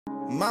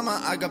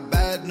Mama, I got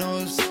bad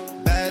news,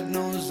 bad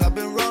news. I've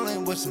been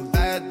rolling with some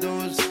bad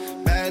dudes,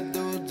 bad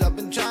dudes. I've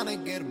been trying to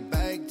get a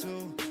bag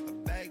too,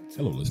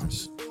 Hello,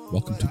 listeners.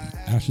 Welcome to the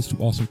Ashes to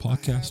Awesome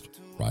podcast,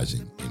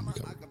 Rising in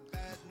Recovery.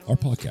 Our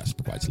podcast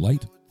provides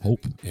light,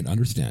 hope, and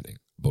understanding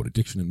about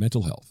addiction and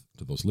mental health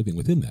to those living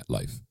within that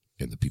life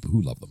and the people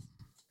who love them.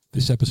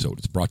 This episode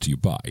is brought to you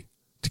by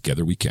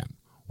Together We Can,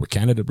 where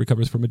Canada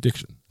recovers from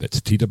addiction. That's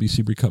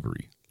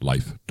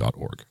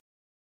twcrecoverylife.org.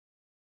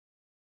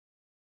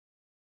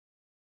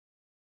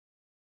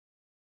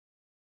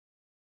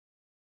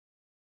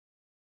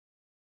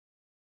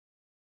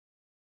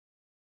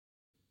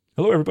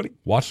 Hello, everybody.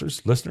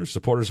 Watchers, listeners,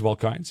 supporters of all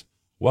kinds.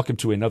 Welcome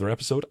to another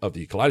episode of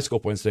the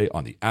Kaleidoscope Wednesday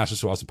on the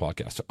Ashes to Awesome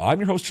podcast. I'm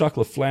your host, Chuck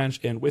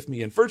LaFlange, and with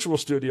me in virtual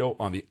studio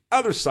on the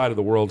other side of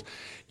the world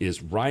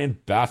is Ryan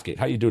Bathgate.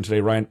 How you doing today,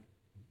 Ryan?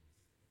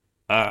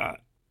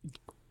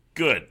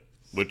 Good,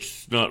 which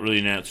is not really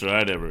an answer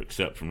I'd ever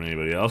accept from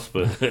anybody else,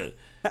 but,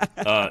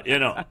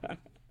 yeah,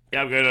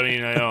 I'm good. I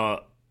mean,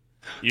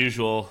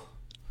 usual,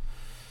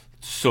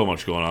 so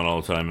much going on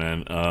all the time,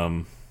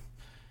 man.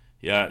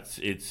 Yeah,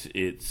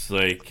 it's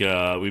like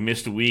we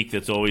missed a week.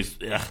 That's always,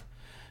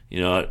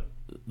 it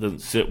doesn't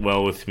sit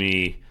well with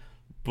me.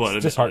 But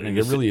it's disheartening.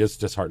 It really is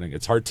disheartening.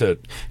 It's hard to,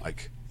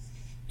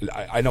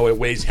 I know it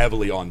weighs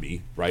heavily on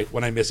me, right,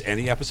 when I miss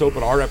any episode,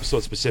 but our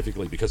episode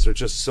specifically, because they're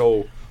just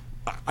so,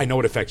 I know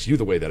it affects you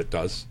the way that it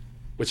does,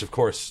 which, of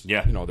course,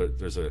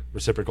 there's a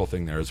reciprocal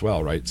thing there as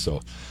well, right?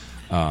 So,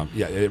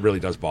 it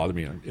really does bother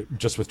me.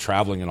 Just with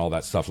traveling and all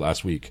that stuff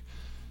last week,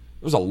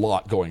 there was a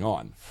lot going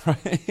on,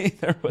 right?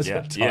 There was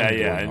a ton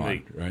going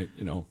on,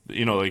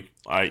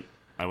 right?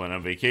 I went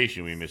on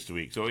vacation. We missed a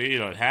week, so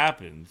it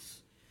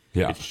happens.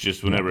 Yeah, it's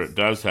just whenever it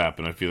does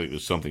happen, I feel like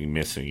there's something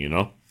missing.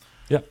 Yeah,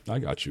 I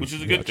got you. Which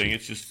is a good thing.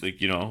 It's just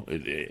like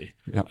I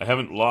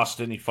haven't lost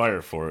any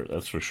fire for it.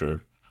 That's for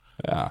sure.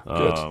 Yeah.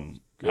 Good.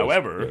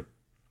 However,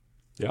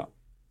 yeah,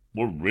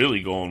 we're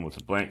really going with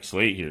a blank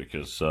slate here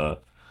because.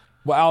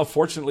 Well,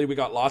 fortunately, we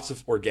got lots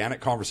of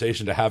organic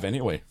conversation to have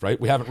anyway, right?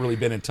 We haven't really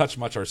been in touch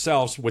much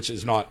ourselves, which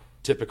is not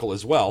typical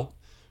as well,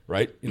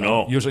 right?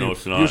 Usually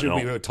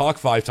we would talk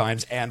 5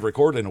 times and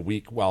record in a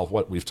week. Well,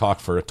 we've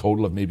talked for a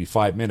total of maybe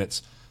 5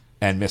 minutes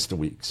and missed a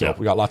week. So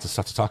we got lots of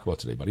stuff to talk about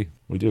today, buddy.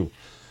 We do.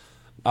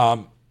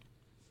 What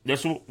do you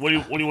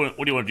want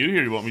to do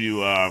here? You want me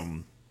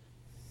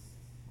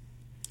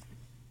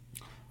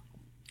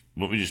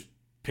to just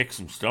pick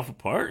some stuff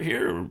apart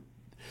here? Or?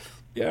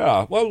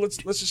 Yeah, well, let's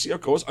just see how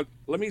it goes.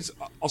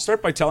 I'll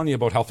start by telling you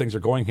about how things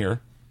are going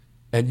here,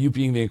 and you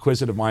being the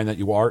inquisitive mind that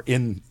you are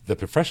in the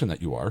profession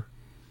that you are,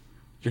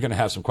 you're going to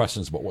have some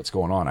questions about what's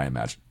going on, I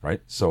imagine, right?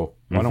 So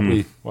why don't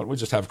we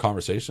just have a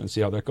conversation and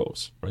see how that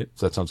goes, right?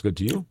 So that sounds good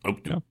to you?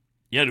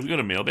 Yeah. Do we got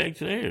a mailbag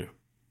today?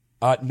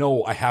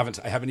 No, I haven't.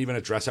 I haven't even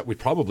addressed that. We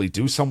probably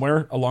do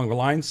somewhere along the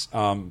lines.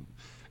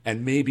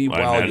 And maybe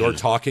while you're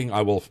talking,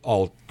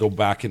 I'll go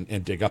back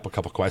and dig up a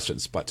couple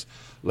questions, but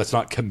let's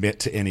not commit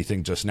to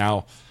anything just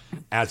now.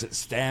 As it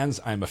stands,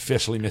 I'm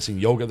officially missing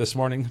yoga this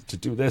morning to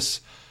do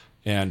this,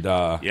 and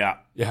yeah.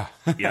 And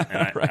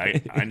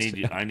right. I need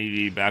you to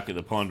be back at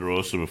the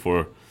Ponderosa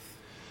before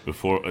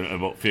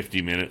about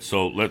 50 minutes.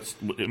 So let's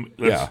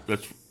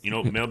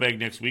mailbag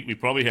next week. We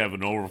probably have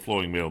an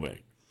overflowing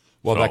mailbag.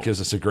 Well, that gives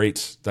us a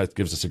great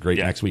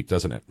next week,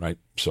 doesn't it? Right.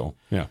 So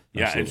yeah.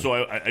 And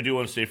so I do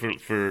want to say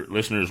for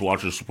listeners,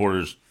 watchers,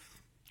 supporters,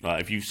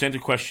 if you sent a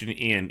question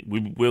in,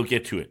 we will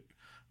get to it.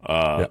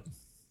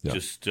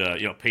 Just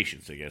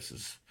patience, I guess,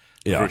 is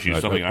virtue,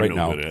 something I'm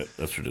no good at.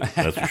 That's for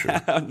sure.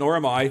 Nor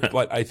am I,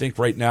 but I think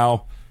right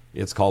now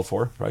it's called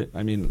for. Right.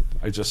 I mean,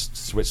 I just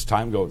switched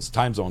time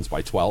zones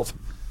by 12.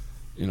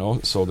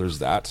 So there's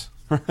that.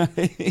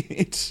 Right,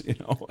 it's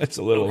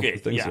a little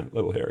things are a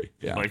little hairy.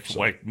 Yeah,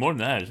 like more than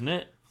that, isn't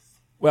it?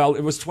 Well,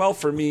 it was 12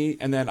 for me,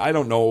 and then I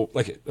don't know,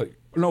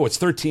 no, it's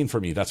 13 for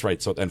me. That's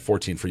right. So and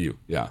 14 for you.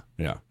 Yeah,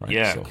 right.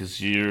 Yeah,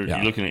 because you're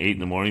looking at 8 in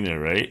the morning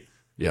there, right?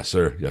 Yes,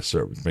 sir.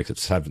 It makes it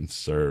 7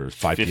 or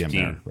 5 p.m.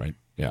 there, right?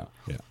 Yeah.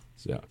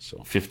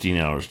 So 15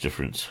 hours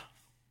difference.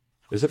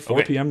 Is it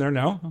 4 p.m. there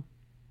now?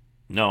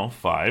 No,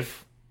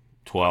 5,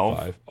 12.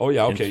 5. Oh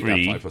yeah, okay.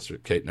 3. Yeah, 5 plus 3.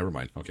 Okay, never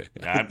mind. Okay.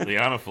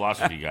 I'm a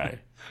philosophy guy.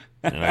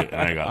 And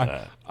I got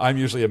that. I'm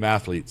usually a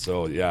mathlete,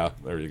 so yeah,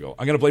 there you go.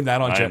 I'm going to blame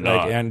that on jet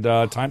lag and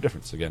time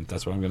difference again.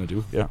 That's what I'm going to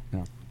do. Yeah.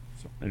 So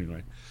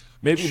anyway,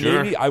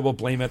 maybe I will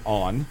blame it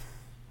on.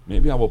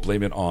 Maybe I will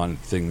blame it on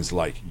things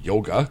like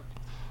yoga,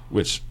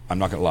 which I'm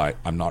not going to lie,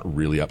 I'm not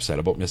really upset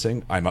about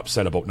missing. I'm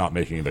upset about not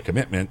making the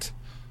commitment,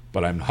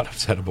 but I'm not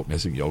upset about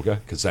missing yoga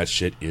because that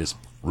shit is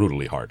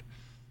brutally hard.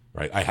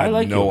 Right? I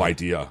had no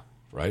idea.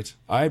 Right?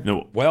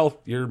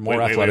 Well, you're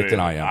more athletic than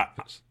I am.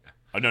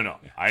 No.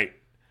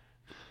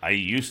 I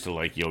used to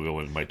like yoga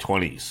in my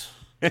 20s.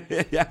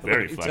 Yeah,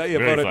 very flexible. Tell you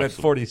about it at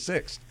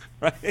 46,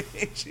 right?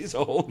 She's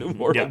a whole new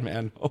world,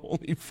 man.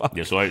 Holy fuck.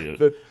 Yeah, so I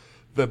did.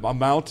 The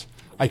amount,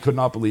 I could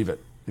not believe it.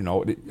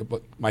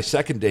 But my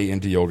second day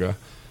into yoga,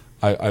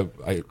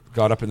 I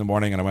got up in the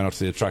morning and I went up to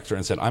the instructor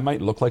and said, I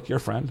might look like your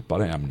friend,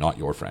 but I am not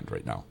your friend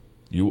right now.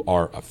 You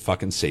are a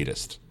fucking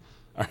sadist.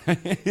 All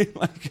right?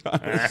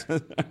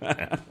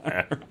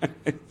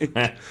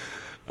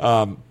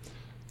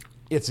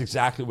 It's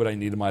exactly what I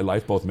need in my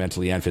life, both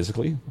mentally and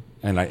physically,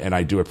 and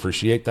I do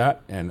appreciate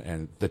that.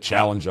 And the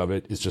challenge of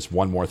it is just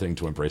one more thing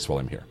to embrace while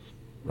I'm here,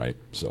 right?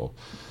 So,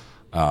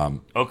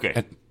 okay,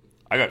 and,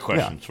 I got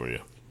questions for you.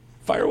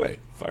 Fire away.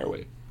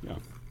 Yeah.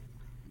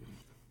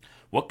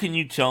 What can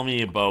you tell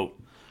me about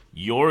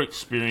your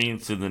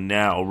experience in the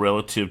now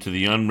relative to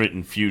the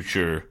unwritten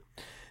future?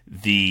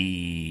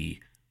 The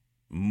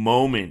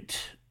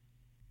moment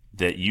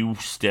that you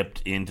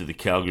stepped into the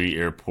Calgary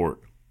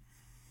airport.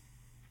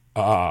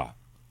 At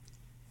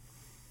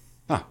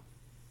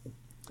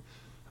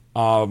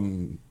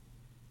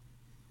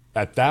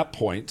that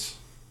point,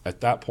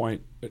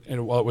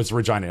 and well, it was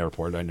Regina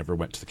Airport. I never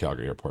went to the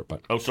Calgary airport,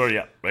 but sorry,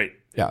 yeah, right,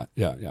 yeah.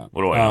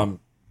 What do I know?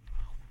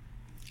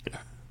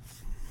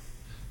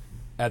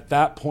 At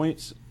that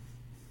point,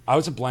 I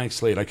was a blank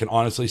slate. I can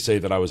honestly say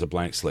that I was a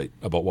blank slate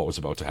about what was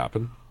about to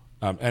happen,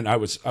 and I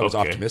was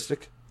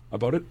optimistic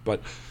about it,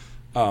 but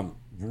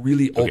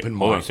really open mind.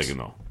 Hold on a second,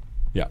 though.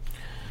 Yeah,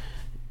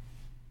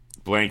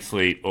 blank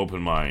slate,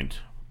 open mind.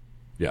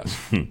 Yes.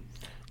 Do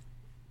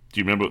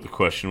you remember what the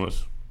question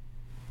was?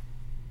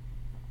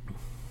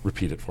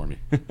 Repeat it for me.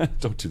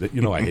 Don't do that.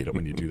 You know I hate it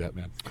when you do that,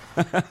 man.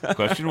 The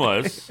question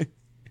was,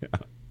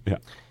 yeah.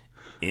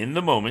 In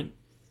the moment,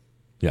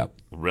 yeah,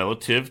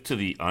 relative to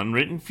the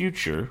unwritten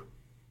future,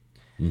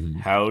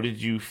 how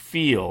did you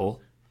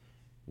feel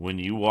when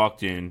you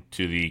walked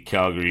into the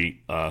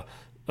Calgary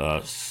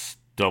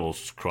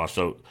doubles cross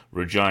out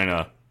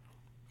Regina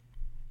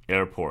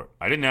Airport?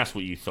 I didn't ask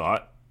what you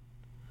thought.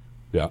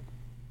 Yeah.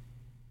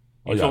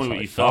 You told me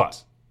what you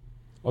thought.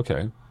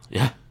 Okay.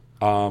 Yeah.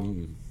 I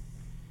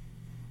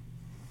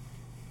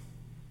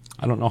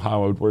don't know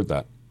how I would word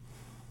that.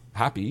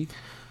 Happy.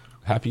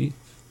 Come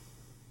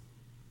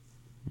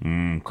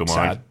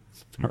sad.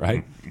 On.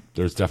 Right.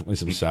 There's definitely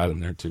some sad in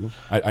there too.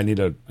 I need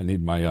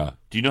my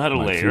Do you know how to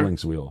layer?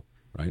 Feelings wheel,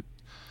 right?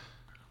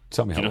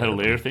 Tell me how. Do you know how to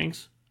layer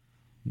things?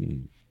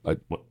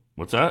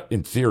 What's that?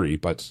 In theory,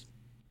 but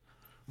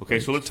okay.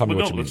 So let's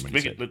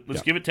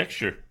give it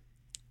texture.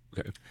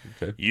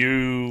 Okay.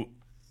 You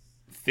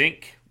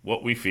think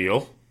what we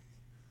feel.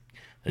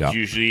 That's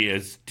usually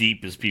as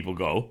deep as people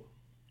go.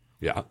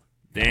 Yeah.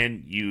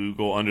 Then you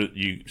go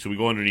so we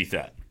go underneath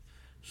that.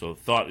 So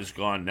thought is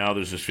gone. Now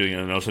there's this feeling,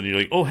 and all of a sudden you're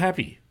like, oh,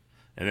 happy.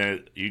 And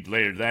then you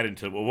layered that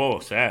into, whoa,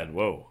 sad,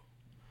 whoa.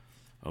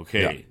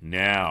 Okay,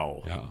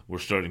 now we're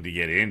starting to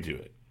get into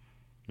it.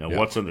 Now,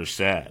 what's under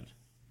sad?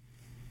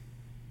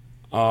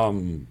 I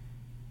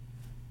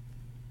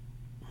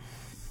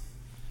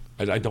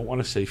don't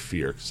want to say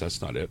fear, because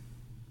that's not it.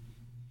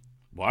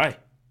 Why?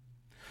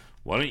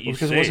 Why don't you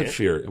say it? Because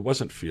it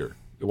wasn't fear.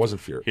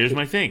 Here's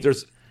my thing.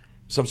 There's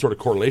some sort of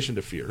correlation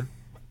to fear.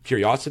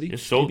 Curiosity,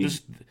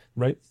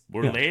 right?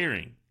 We're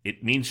layering.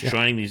 It means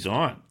trying these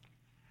on.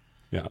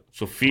 Yeah.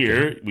 So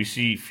fear, we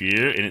see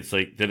fear, and it's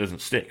like, that doesn't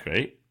stick,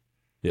 right?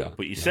 Yeah.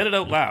 But you said it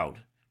out loud,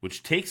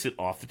 which takes it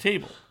off the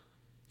table.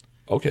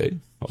 Okay.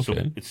 So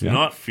it's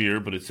not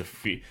fear, but it's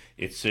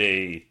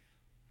an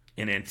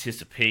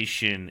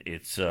anticipation.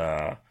 It's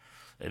an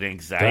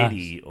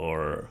anxiety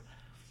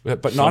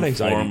but not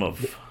anxiety. Form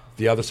of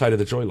the other side of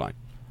the joy line.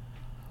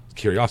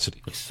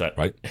 Curiosity,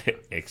 right?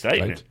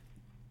 Excitement. Right?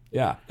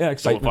 Yeah,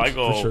 excitement. So if I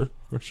go,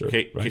 for sure.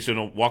 Okay, so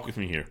no, walk with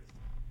me here.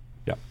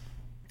 Yeah.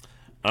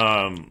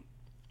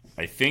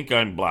 I think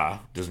I'm blah.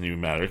 Doesn't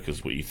even matter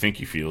because what you think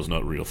you feel is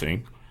not a real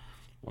thing.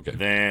 Okay.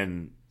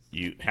 Then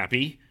you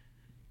happy,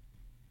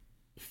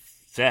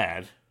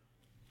 sad,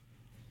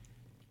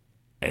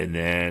 and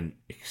then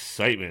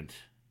excitement.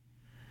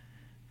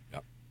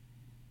 Yep.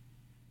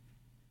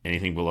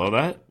 Anything below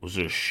that? Was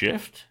there a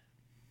shift?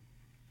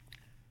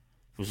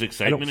 Was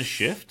excitement a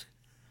shift?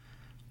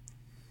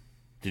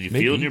 Did you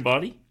feel it in your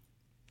body?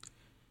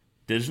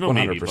 There's no 100%.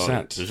 Maybe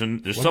about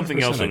it. There's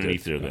something else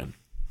underneath there then.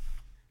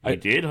 You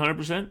did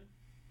 100%?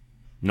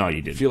 No,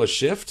 you didn't. Feel a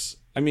shift?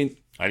 I mean,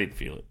 I didn't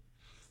feel it.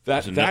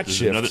 That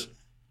shift.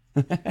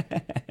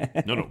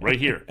 No, right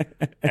here.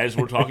 As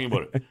we're talking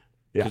about it.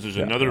 Because there's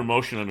another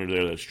emotion under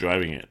there that's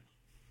driving it.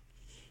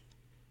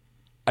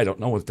 I don't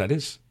know what that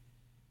is.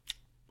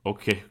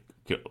 Okay.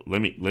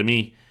 Let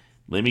me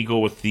go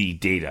with the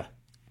data.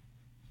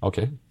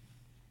 Okay.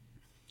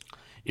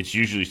 It's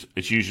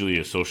usually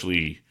a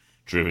socially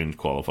driven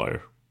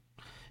qualifier.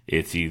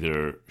 It's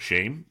either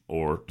shame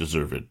or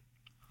deserved.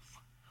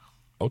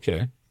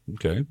 Okay.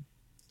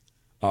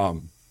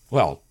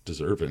 Well,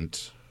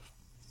 deserved.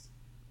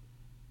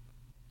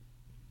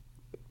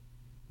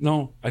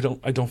 No, I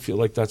don't feel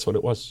like that's what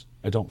it was.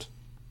 I don't.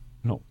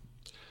 No.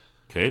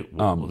 Okay.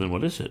 Well, then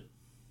what is it?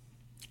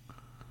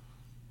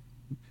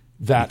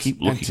 That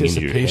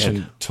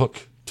anticipation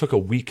took a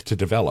week to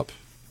develop,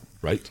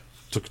 right?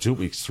 Took 2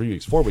 weeks, 3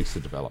 weeks, 4 weeks to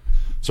develop.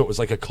 So it was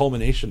like a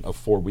culmination of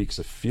 4 weeks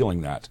of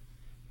feeling that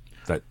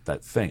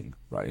thing,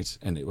 right?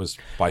 And it was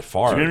by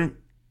far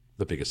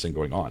the biggest thing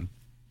going on.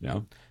 Yeah.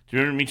 Do you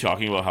remember me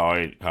talking about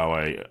how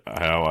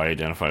I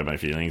identify my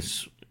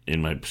feelings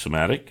in my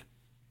somatic?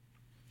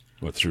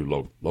 What,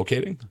 through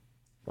locating?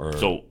 Or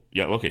so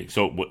yeah, okay.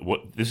 So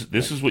what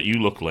this is what you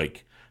look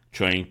like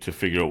trying to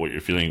figure out what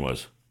your feeling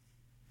was.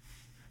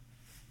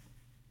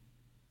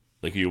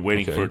 Like you're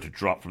waiting for it to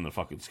drop from the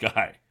fucking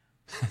sky.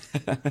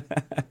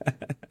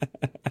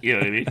 You know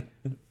what I mean?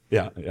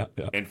 Yeah.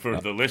 And for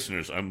the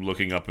listeners, I'm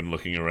looking up and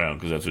looking around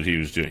because that's what he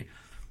was doing.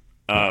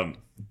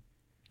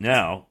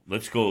 Now,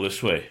 let's go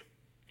this way.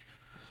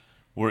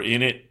 We're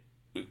in it.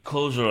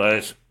 Close our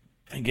eyes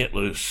and get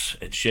loose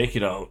and shake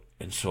it out.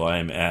 And so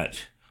I'm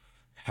at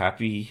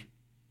happy.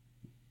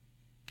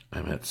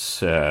 I'm at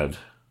sad.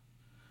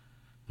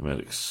 I'm at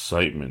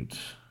excitement.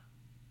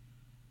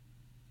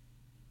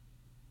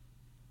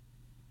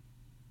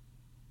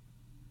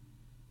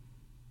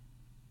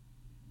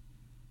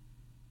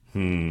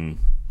 I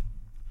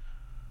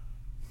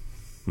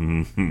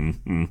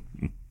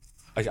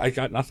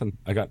got nothing.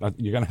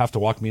 You're gonna have to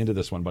walk me into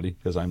this one, buddy,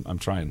 because I'm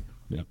trying.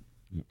 Yeah.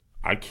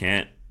 I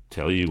can't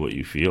tell you what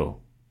you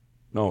feel.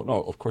 No,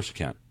 of course you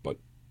can't. But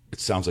it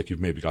sounds like you've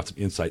maybe got some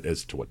insight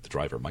as to what the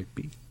driver might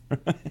be.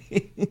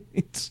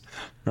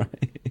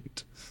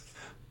 Right.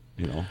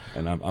 You know,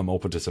 and I'm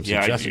open to some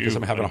suggestions because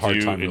I'm having a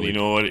hard time. And you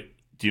know what?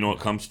 Do you know what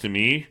comes to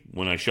me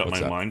when I shut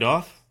my mind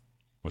off?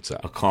 What's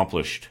that?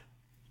 Accomplished.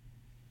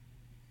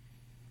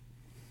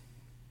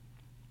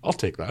 I'll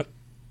take that.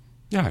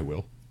 Yeah, I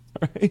will.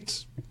 All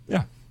right.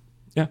 Yeah.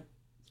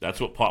 That's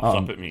what pops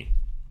up at me.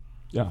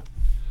 Yeah.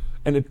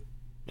 And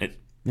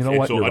you know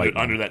what? So You're right,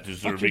 under that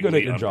deservingly good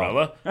at your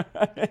umbrella. Job.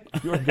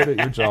 You're good at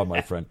your job,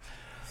 my friend.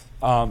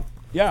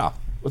 Yeah,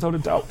 without a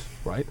doubt,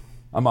 right?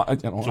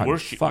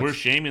 We're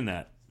shaming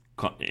that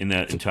in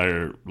that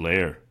entire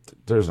layer.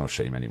 There's no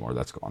shame anymore.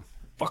 That's gone.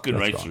 Fucking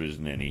rights there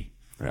isn't any.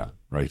 Yeah,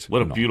 right.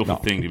 What a beautiful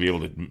thing to be able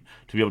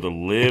to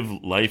live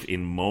life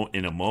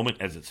in a moment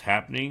as it's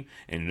happening,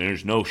 and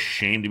there's no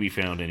shame to be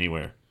found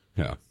anywhere.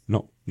 Yeah,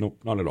 no,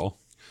 not at all.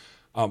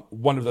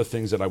 One of the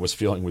things that I was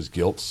feeling was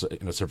guilt,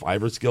 in a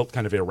survivor's guilt,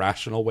 kind of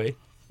irrational way,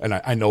 and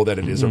I know that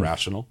it is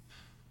irrational,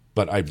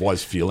 but I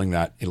was feeling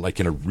that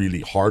in a really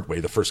hard way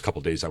the first couple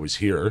of days I was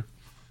here.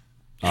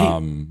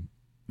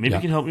 Maybe you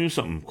can help me with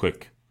something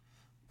quick.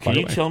 Can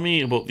you tell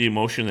me about the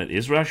emotion that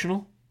is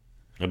rational?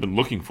 I've been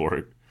looking for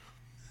it.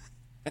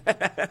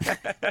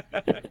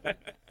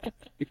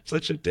 You're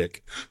such a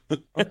dick.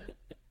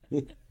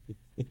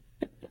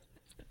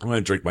 I'm going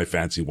to drink my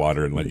fancy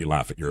water and let you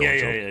laugh at your own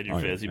joke. Yeah, your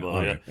fancy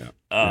water.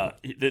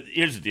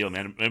 Here's the deal,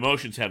 man.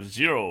 Emotions have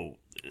zero.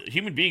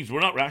 Human beings,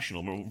 we're not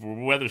rational.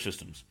 We're weather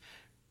systems.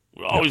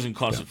 We're always in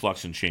constant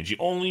flux and change. The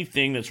only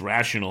thing that's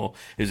rational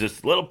is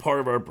this little part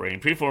of our brain,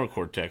 prefrontal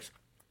cortex,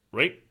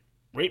 right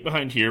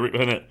behind here, right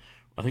behind that.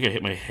 I think I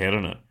hit my head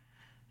on it.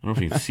 I don't know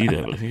if you can see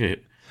that, but I think I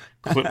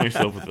clipped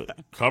myself with a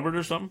cupboard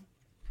or something.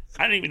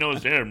 I didn't even know it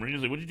was there.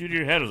 Marina's like, "What did you do to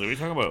your head?" I was like,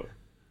 "What are you talking about?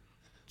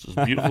 It's as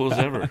beautiful as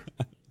ever."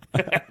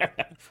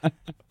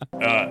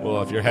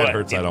 Well, if your head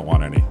hurts, I don't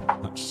want any.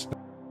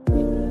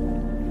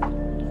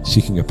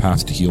 Seeking a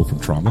path to heal from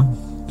trauma?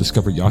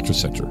 Discover Yatra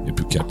Center in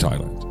Phuket,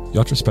 Thailand.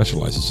 Yatra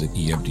specializes in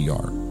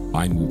EMDR,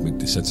 eye movement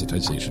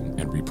desensitization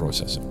and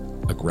reprocessing,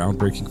 a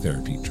groundbreaking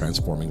therapy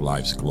transforming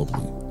lives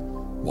globally.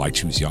 Why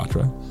choose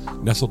Yatra?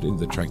 Nestled in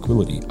the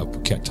tranquility of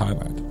Phuket,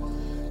 Thailand,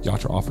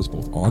 Yatra offers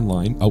both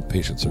online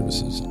outpatient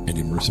services and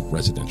immersive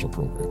residential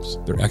programs.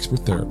 Their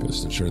expert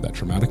therapists ensure that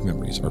traumatic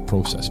memories are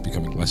processed,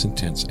 becoming less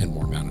intense and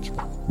more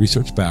manageable.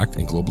 Research-backed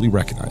and globally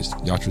recognized,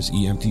 Yatra's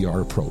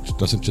EMDR approach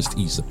doesn't just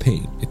ease the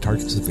pain, it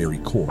targets the very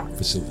core,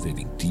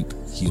 facilitating deep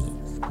healing.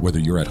 Whether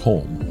you're at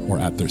home or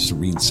at their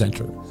serene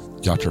center,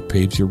 Yatra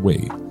paves your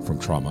way from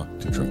trauma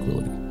to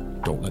tranquility.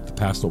 Don't let the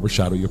past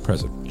overshadow your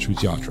present. Choose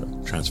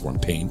Yatra. Transform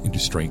pain into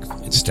strength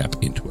and step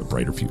into a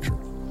brighter future.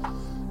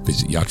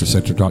 Visit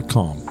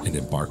yatracenter.com and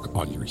embark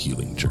on your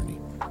healing journey.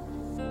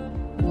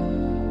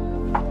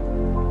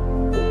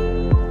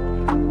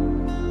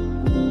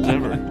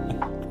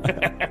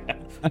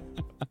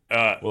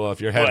 Well, if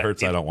your head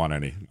hurts, I don't want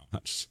any.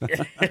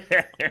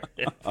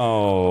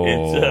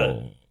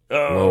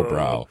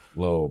 Lowbrow.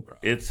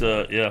 It's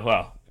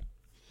wow.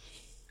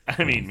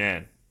 I mean,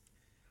 man,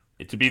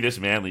 to be this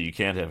manly, you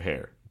can't have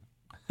hair.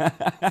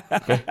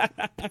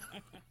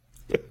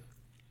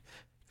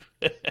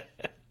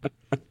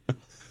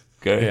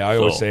 Okay. Hey, I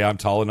always say I'm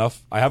tall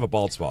enough. I have a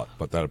bald spot,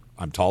 but that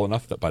I'm tall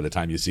enough that by the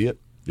time you see it,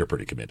 you're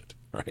pretty committed,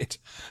 right?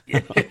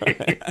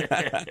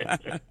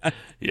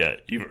 Yeah,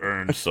 you've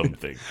earned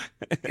something.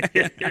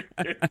 Yeah,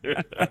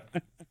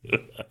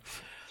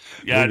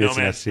 maybe it's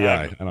an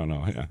STI. I don't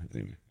know.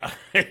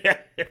 Yeah.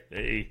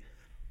 Hey,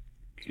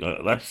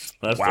 that's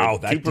wow,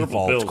 that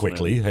devolved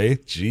quickly. Man. Hey,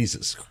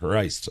 Jesus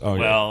Christ! Oh,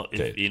 well,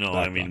 yeah. Okay.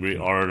 I mean, we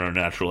are in our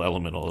natural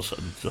element all of a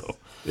sudden. So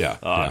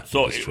yeah.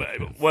 So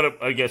what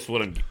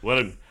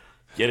I'm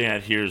getting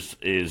at here is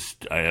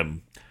that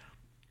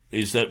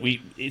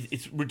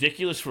it's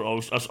ridiculous for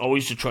us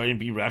always to try and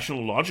be rational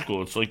and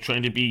logical. It's like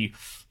trying to be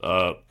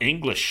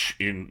English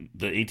in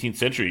the 18th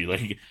century.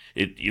 Like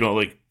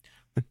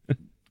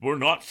we're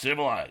not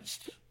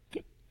civilized.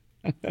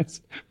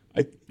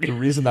 The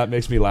reason that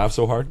makes me laugh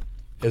so hard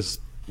is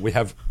we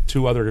have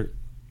two other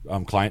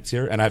clients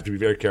here, and I have to be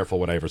very careful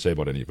what I ever say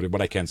about anybody.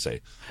 But I can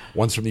say,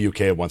 one's from the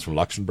UK and one's from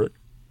Luxembourg.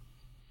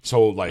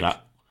 So like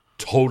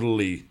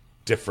totally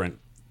different.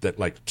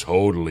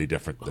 Totally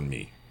different than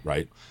me,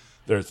 right?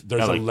 There's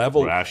a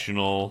level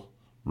rational,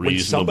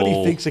 reasonable. When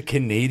somebody thinks a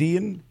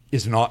Canadian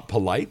is not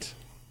polite,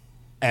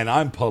 and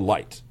I'm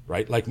polite,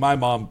 right? Like my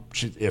mom,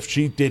 if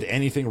she did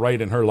anything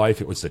right in her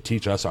life, it was to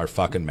teach us our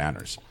fucking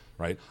manners,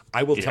 right?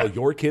 I will tell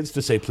your kids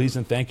to say please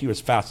and thank you as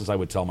fast as I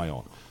would tell my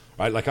own,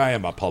 right? Like I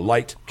am a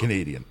polite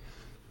Canadian,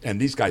 and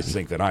these guys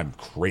think that I'm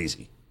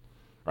crazy.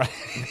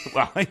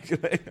 Right?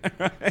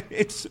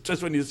 It's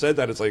just when you said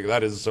that, it's like,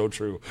 that is so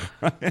true.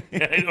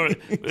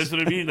 That's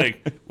what I mean.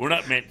 Like, we're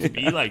not meant to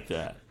be like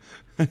that.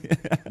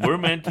 We're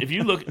meant, if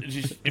you look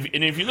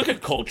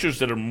at cultures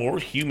that are more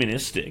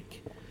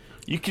humanistic,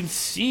 you can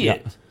see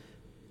it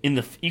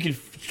you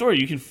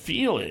can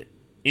feel it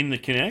in the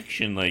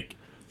connection. Like,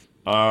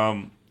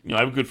 I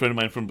have a good friend of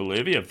mine from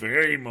Bolivia,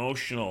 very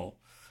emotional,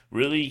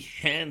 really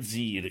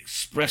handsy and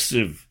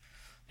expressive,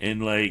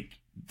 and like,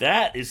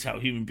 that is how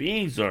human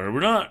beings are.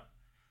 We're not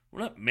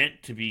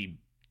meant to be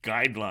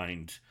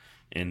guidelined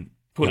and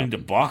put into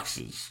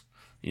boxes.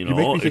 You make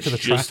me think of the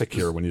traffic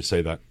here when you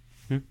say that.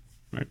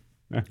 Right?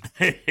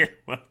 Yeah.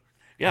 Well,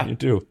 yeah. You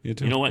do. You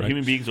know what? Right?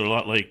 Human beings are a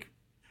lot like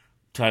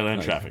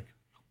Thailand traffic.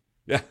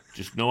 Yeah.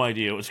 Just no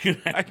idea what's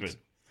going to happen.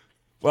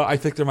 Well, I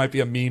think there might be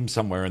a meme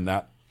somewhere in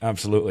that.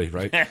 Absolutely,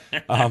 right?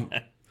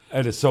 And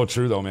it's so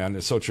true, though, man.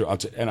 It's so true.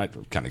 And I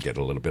kind of get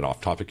a little bit off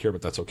topic here,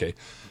 but that's okay.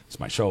 It's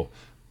my show.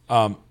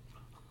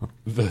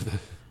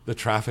 The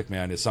traffic,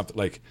 man, is something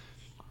like,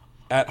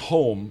 at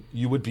home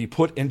you would be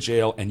put in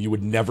jail and you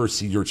would never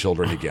see your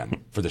children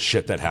again for the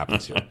shit that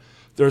happens here.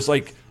 There's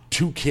like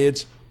 2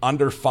 kids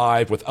under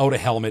 5 without a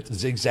helmet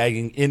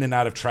zigzagging in and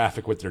out of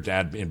traffic with their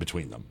dad in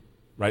between them,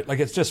 right? Like,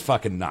 it's just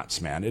fucking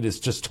nuts, man. It is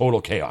just total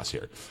chaos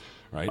here,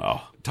 right?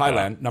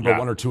 Thailand, number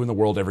 1 or 2 in the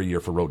world every year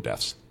for road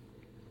deaths.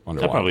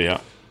 Underwater. Probably,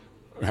 yeah.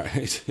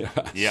 Right?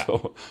 Yeah.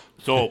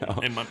 So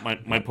and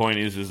my point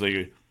is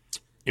like,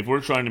 if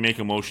we're trying to make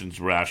emotions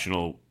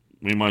rational,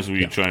 we might as well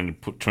be trying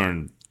to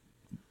turn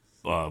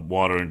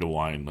water into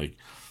wine. Like,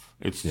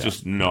 it's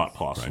just not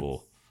possible.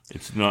 Right.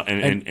 It's not,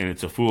 and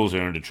it's a fool's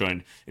errand to try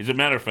and. As a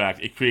matter of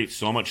fact, it creates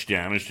so much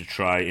damage to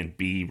try and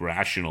be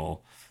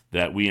rational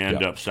that we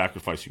end up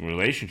sacrificing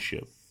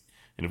relationship.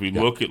 And if we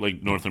look at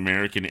like North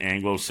American,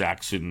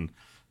 Anglo-Saxon,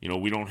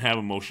 we don't have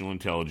emotional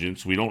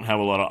intelligence. We don't have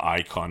a lot of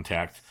eye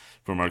contact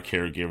from our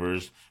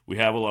caregivers. We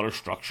have a lot of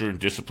structure and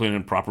discipline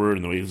and proper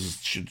and the way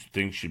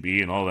things should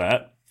be and all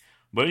that.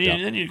 But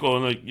then you go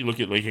and like you look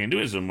at like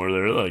Hinduism, where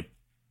they're like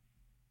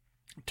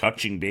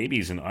touching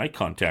babies and eye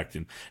contact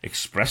and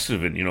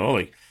expressive and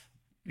like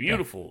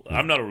beautiful.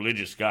 I'm not a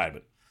religious guy,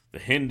 but the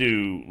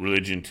Hindu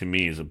religion to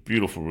me is a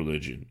beautiful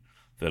religion.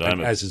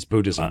 As is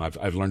Buddhism.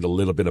 I've learned a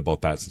little bit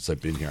about that since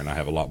I've been here, and I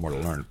have a lot more to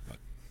learn. But,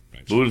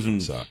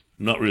 Buddhism's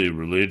not really a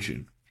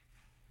religion.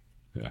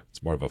 Yeah,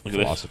 it's more of a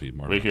philosophy.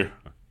 Here.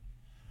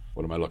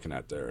 What am I looking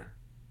at there?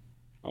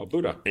 Oh,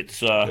 Buddha.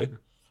 It's an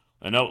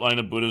outline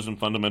of Buddhism,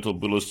 fundamental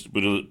Buddhist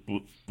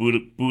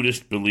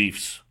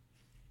beliefs,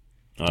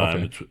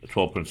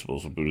 12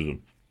 principles of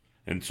Buddhism.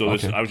 And so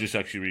I was just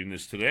actually reading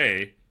this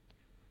today,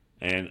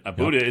 and a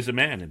Buddha is a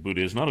man, and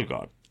Buddha is not a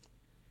god.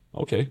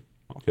 Okay,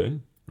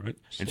 right.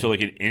 And so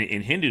like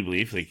in Hindu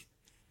belief, like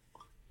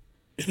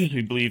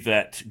we believe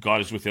that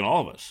God is within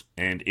all of us.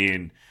 And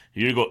if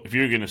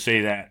you're going to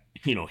say that,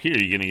 here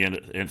you're going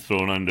to get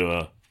thrown into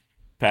a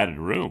padded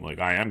room, like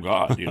I am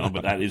God,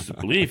 but that is the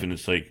belief. And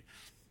it's like,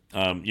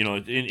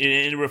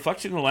 it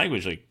reflects in the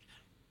language, like,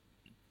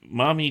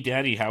 mommy,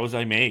 daddy, how was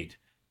I made?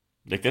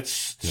 Like,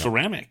 that's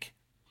ceramic.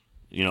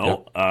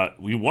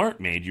 We weren't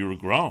made, you were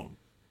grown.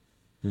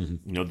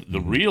 Mm-hmm.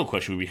 The real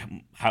question would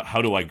be,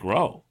 how do I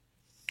grow?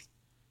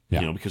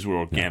 Because we're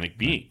organic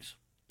beings.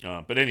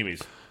 But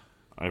anyways,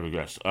 I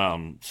regress.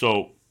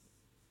 So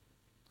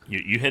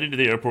you head into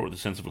the airport with a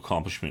sense of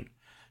accomplishment.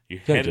 You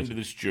head into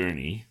this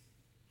journey,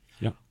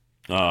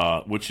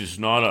 which is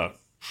not a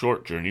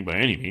short journey by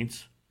any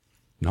means.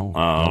 No,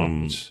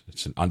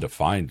 it's an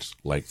undefined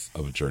length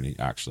of a journey,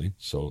 actually.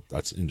 So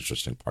that's an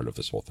interesting part of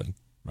this whole thing,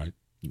 right?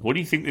 What do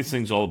you think this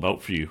thing's all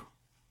about for you?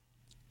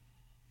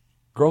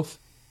 Growth.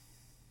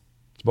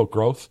 It's about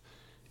growth.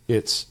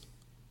 It's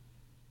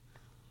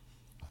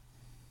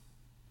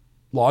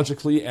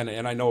logically,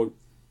 and I know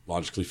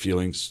logically,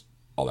 feelings,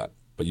 all that.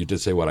 But you did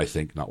say what I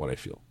think, not what I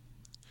feel.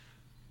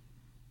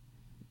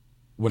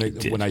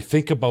 When I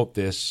think about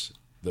this,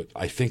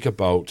 I think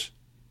about,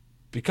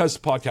 because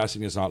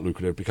podcasting is not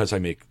lucrative, because I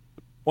make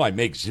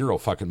zero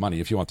fucking money,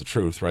 if you want the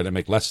truth, right? I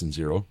make less than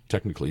zero,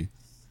 technically.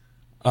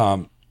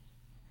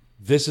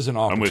 This is an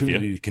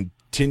opportunity to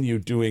continue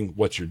doing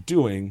what you're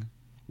doing,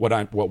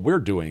 what we're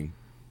doing,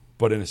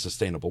 but in a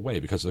sustainable way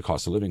because of the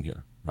cost of living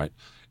here, right?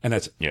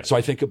 And so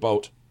I think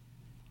about,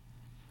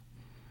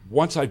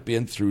 once I've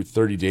been through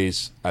 30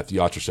 days at the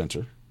Yatra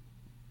Center,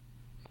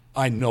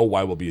 I know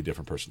I will be a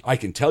different person. I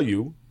can tell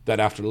you that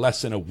after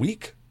less than a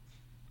week,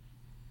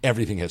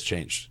 everything has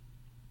changed.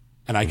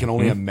 And I can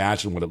only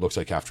imagine what it looks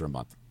like after a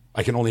month.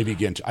 I can only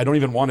begin to. I don't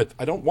even want it.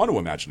 I don't want to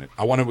imagine it.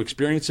 I want to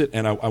experience it,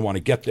 and I want to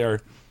get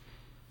there.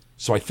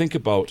 So I think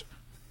about,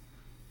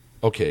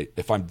 okay,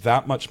 if I'm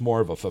that much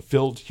more of a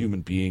fulfilled human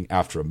being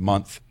after a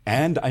month,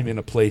 and I'm in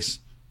a place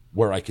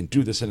where I can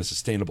do this in a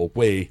sustainable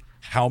way,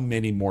 how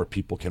many more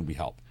people can we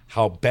help?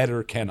 How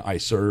better can I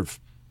serve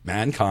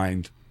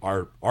mankind,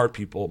 our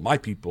people, my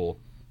people,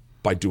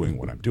 by doing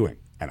what I'm doing?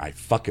 And I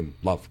fucking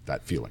love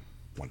that feeling.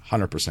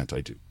 100% I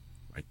do.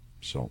 Right?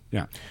 So,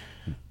 yeah.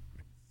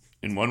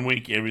 In 1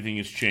 week, everything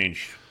has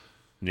changed.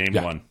 Name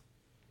one.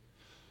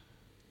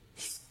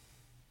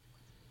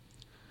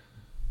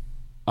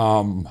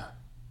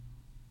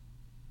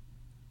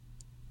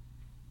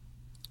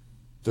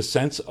 The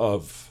sense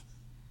of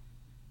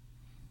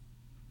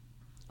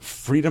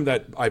freedom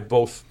that I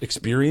both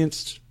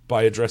experienced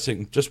by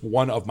addressing just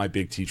one of my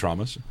big T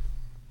traumas,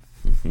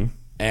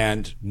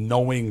 and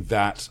knowing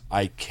that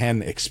I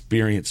can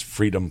experience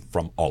freedom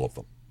from all of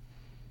them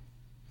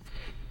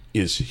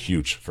is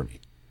huge for me.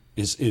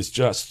 Is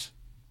just,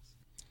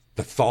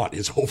 the thought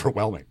is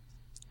overwhelming.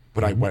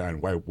 But when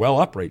I well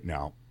up right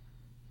now,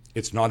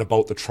 it's not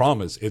about the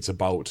traumas. It's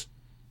about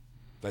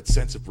that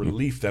sense of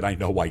relief that I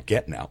know I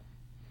get now.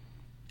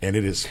 And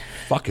it is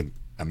fucking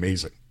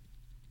amazing.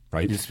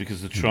 Right? It's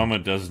because the trauma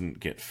doesn't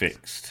get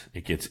fixed.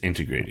 It gets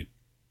integrated.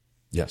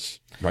 Yes.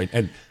 Right.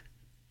 And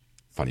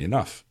funny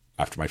enough,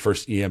 after my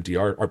first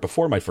EMDR, or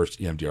before my first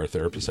EMDR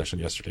therapy session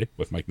yesterday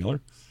with Mike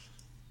Miller,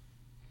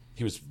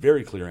 he was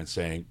very clear in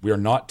saying, we are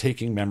not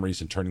taking memories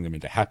and turning them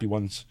into happy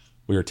ones.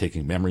 We are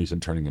taking memories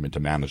and turning them into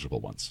manageable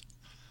ones.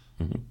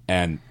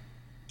 And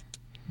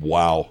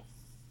wow,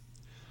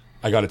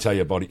 I got to tell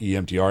you about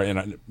EMDR,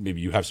 and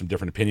maybe you have some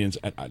different opinions.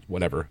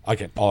 Whatever.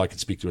 All I can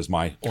speak to is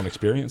my own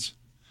experience.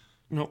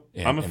 No,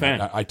 I'm a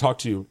fan. I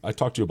talked to you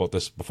about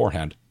this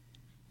beforehand,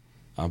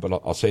 but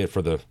I'll say it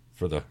for the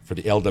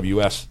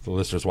LWS, the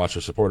listeners,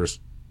 watchers, supporters,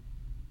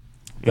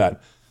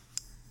 that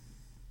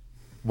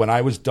when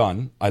I was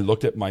done, I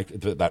looked at Mike,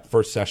 that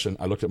first session,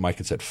 I looked at Mike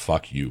and said,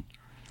 fuck you.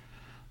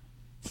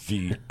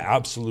 The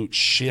absolute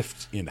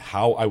shift in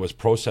how I was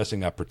processing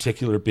that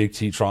particular big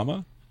T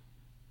trauma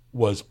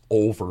was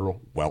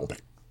overwhelming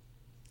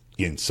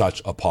in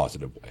such a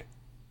positive way.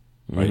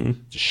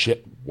 Right? The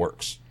shit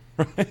works.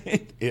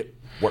 Right? It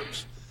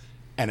works.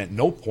 And at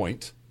no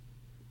point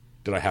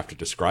did I have to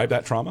describe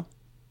that trauma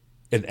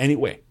in any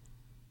way.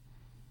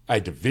 I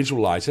had to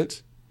visualize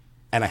it,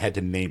 and I had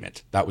to name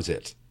it. That was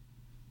it.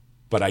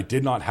 But I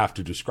did not have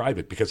to describe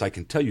it, because I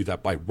can tell you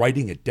that by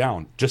writing it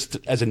down just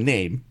as a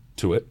name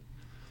to it,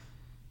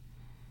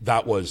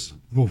 that was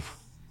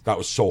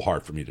so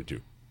hard for me to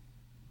do.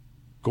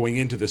 Going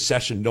into the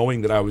session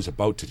knowing that I was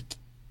about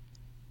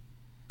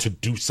to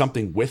do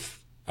something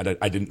with, and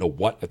I didn't know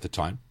what at the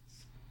time,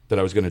 that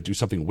I was going to do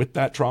something with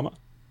that trauma,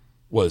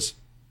 was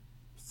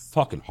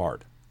fucking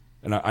hard.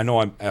 And I know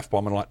I'm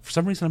F-bombing a lot. For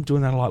some reason, I'm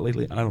doing that a lot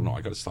lately. I don't know.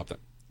 I got to stop that.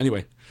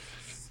 Anyway,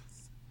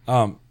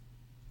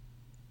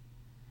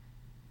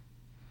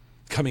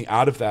 coming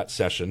out of that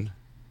session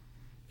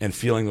and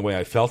feeling the way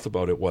I felt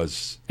about it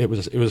was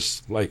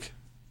like,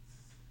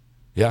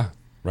 yeah,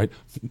 right.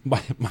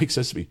 Mike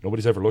says to me,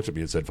 nobody's ever looked at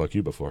me and said, fuck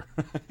you before.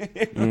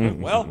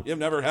 Well, you've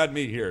never had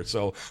me here.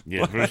 So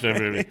yeah, first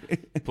ever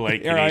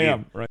polite here Canadian. I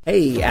am. Right.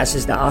 Hey,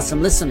 Ashes to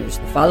Awesome listeners.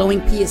 The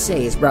following PSA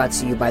is brought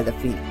to you by The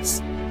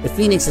Phoenix. The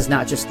Phoenix is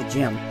not just a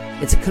gym.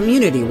 It's a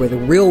community where the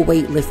real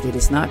weight lifted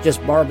is not just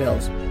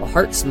barbells, but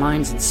hearts,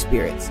 minds, and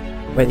spirits.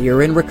 Whether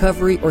you're in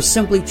recovery or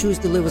simply choose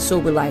to live a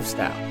sober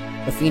lifestyle,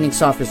 The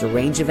Phoenix offers a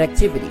range of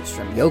activities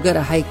from yoga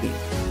to hiking,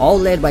 all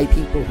led by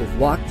people who've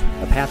walked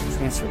a path of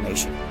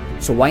transformation.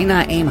 So why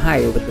not aim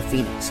higher with The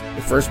Phoenix?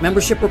 The first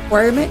membership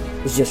requirement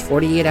is just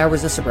 48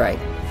 hours of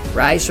sobriety.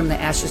 Rise from the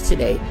ashes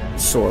today and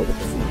soar with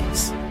The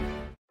Phoenix.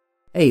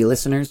 Hey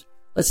listeners,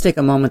 let's take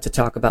a moment to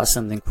talk about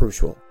something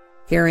crucial.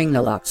 Carrying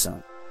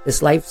naloxone.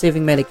 This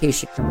life-saving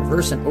medication can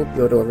reverse an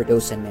opioid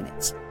overdose in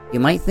minutes. You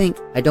might think,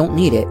 I don't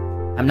need it.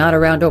 I'm not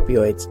around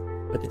opioids.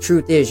 But the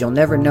truth is, you'll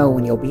never know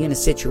when you'll be in a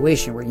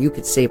situation where you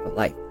could save a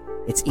life.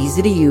 It's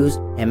easy to use,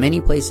 and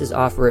many places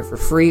offer it for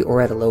free or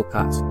at a low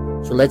cost.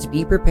 So let's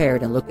be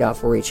prepared and look out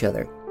for each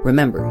other.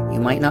 Remember, you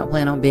might not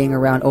plan on being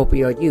around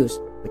opioid use,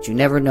 but you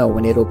never know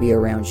when it'll be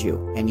around you,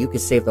 and you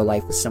could save the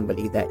life of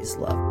somebody that is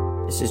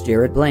loved. This is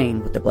Jared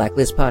Blaine with the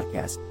Blacklist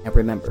Podcast, and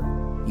remember,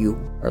 you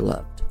are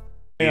loved.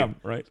 I am,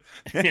 right?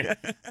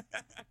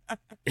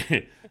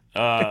 Okay,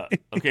 I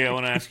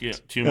want to ask you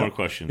two more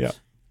questions. Yeah.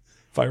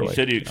 Fire You away.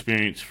 said you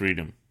experienced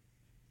freedom.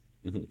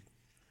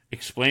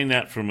 Explain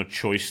that from a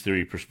choice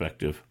theory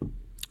perspective.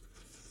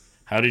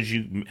 How did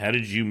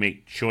you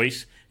make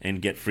choice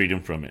and get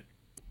freedom from it?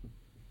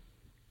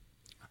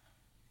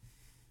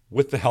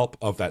 With the help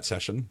of that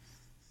session,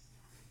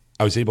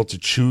 I was able to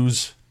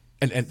choose,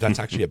 and that's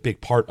actually a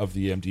big part of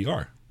the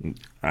MDR,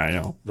 I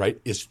know. right?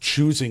 Is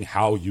choosing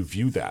how you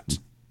view that.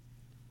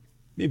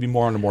 Maybe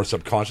more on a more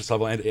subconscious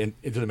level, and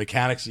into the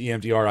mechanics of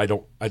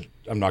EMDR,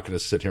 I'm not going to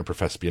sit here and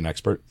profess to be an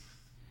expert.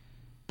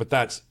 But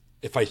that's,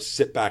 if I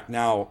sit back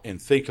now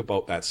and think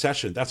about that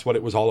session, that's what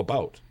it was all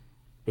about.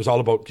 It was all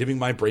about giving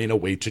my brain a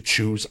way to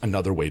choose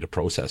another way to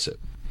process it,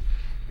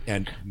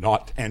 and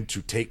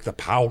to take the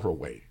power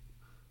away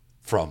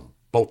from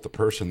both the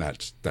person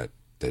that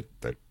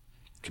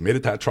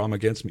committed that trauma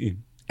against me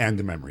and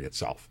the memory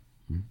itself,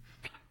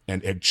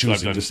 and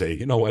choosing to say,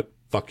 you know what,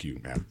 fuck you,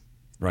 man,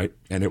 right?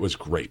 And it was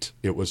great.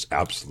 It was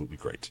absolutely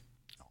great.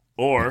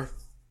 Or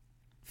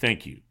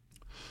thank you.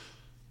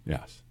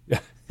 Yes. Yeah.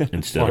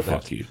 Instead of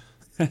fuck you.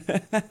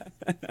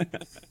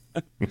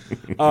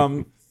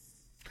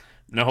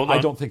 No, hold on.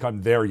 I don't think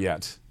I'm there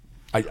yet.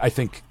 I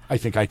think I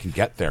can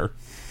get there,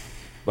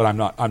 but I'm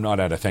not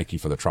at a thank you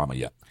for the trauma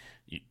yet.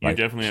 You're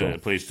definitely at a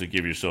place to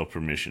give yourself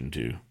permission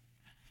to.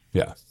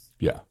 Yeah.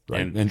 Yeah.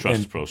 Right. And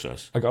trust the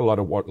process. I got a lot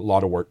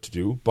of work to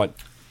do, but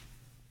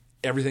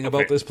everything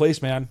about this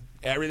place, man,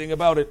 everything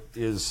about it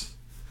is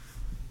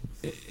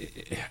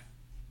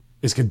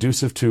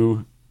conducive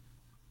to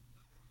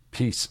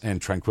peace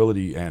and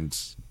tranquility and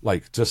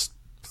like just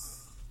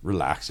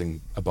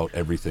relaxing about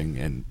everything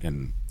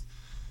and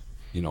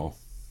you know,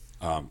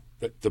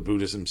 the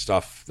Buddhism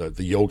stuff,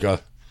 the yoga,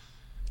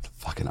 the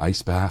fucking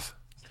ice bath.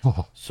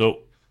 Oh. So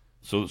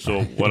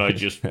what I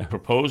just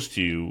proposed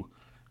to you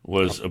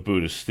was a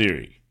Buddhist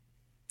theory.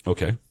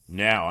 Okay.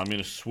 Now I'm going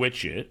to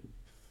switch it,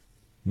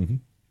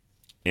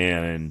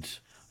 and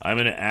I'm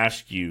going to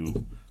ask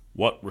you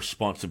what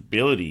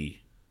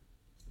responsibility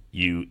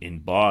you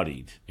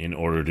embodied in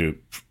order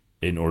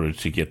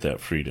to get that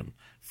freedom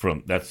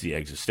from. That's the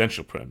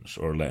existential premise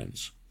or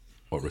lens.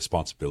 What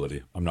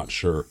responsibility? I'm not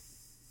sure.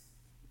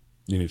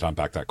 You need to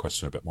unpack that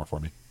question a bit more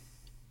for me.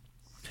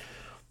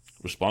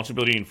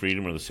 Responsibility and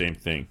freedom are the same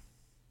thing.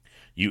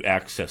 You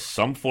access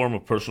some form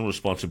of personal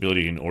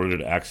responsibility in order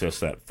to access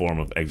that form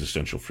of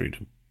existential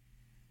freedom.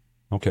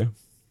 Okay.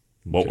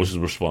 What was the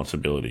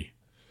responsibility?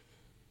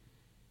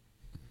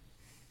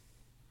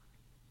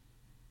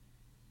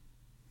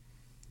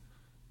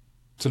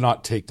 To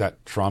not take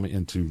that trauma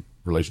into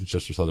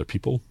relationships with other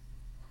people.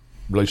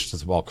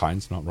 Relationships of all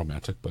kinds, not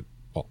romantic, but,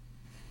 well,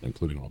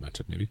 including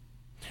romantic maybe.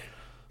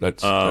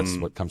 That's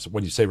what comes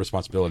when you say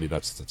responsibility.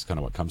 That's kind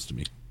of what comes to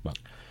me. But.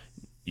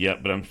 Yeah,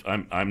 but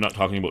I'm not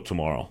talking about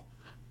tomorrow.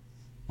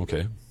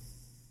 Okay.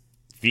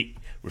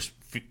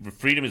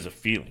 Freedom is a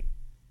feeling.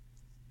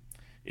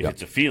 If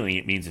it's a feeling,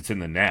 it means it's in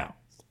the now.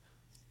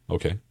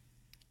 Okay.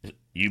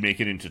 You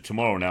make it into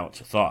tomorrow. Now it's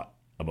a thought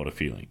about a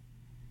feeling.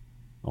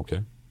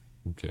 Okay.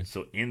 Okay.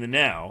 So in the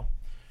now,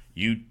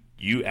 you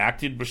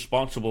acted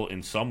responsible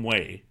in some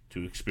way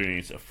to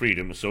experience a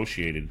freedom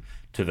associated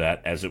to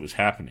that as it was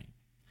happening.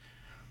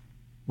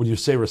 When you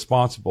say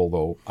responsible,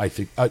 though, I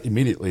think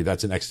immediately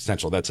that's an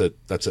existential. That's a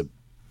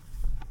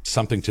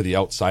something to the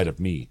outside of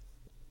me.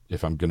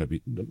 If I'm going to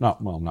be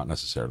not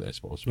necessarily, I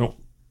suppose. No,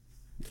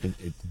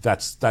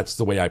 that's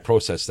the way I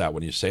process that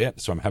when you say it.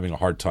 So I'm having a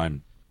hard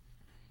time.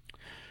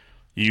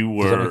 You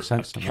were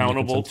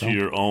accountable to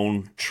your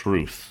own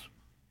truth.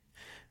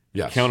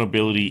 Yes.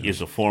 Accountability is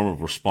a form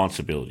of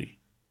responsibility.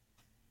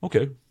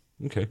 Okay,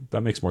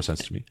 that makes more sense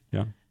to me.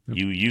 Yeah.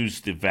 You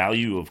use the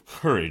value of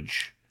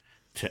courage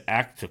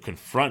to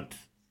confront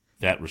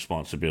that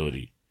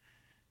responsibility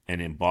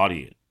and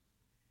embody it.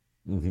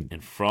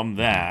 And from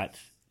that,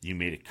 you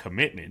made a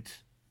commitment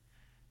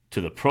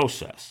to the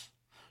process.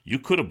 You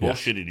could have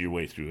bullshitted your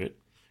way through it.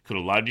 Could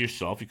have lied to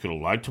yourself. You could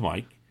have lied to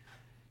Mike.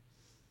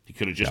 You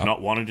could have just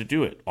not wanted to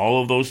do it.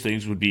 All of those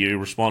things would be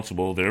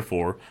irresponsible,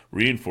 therefore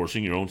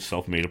reinforcing your own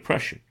self-made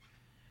oppression.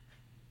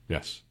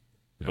 Yes.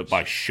 But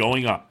by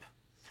showing up,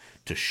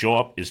 to show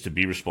up is to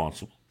be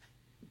responsible.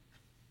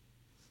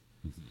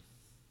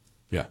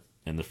 Yeah.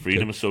 And the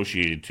freedom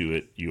associated to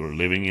it, you are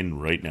living in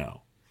right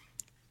now.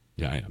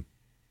 Yeah, I am.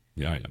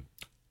 Yeah.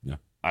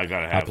 I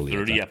got to have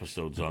 30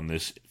 episodes on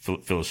this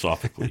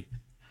philosophically.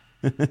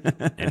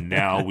 And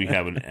now we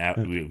have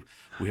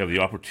we have the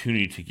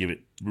opportunity to give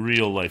it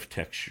real life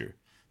texture.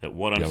 That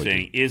what I'm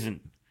saying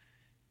isn't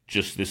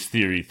just this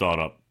theory thought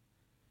up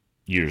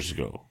years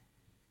ago.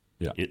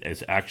 Yeah. It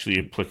is actually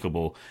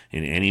applicable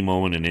in any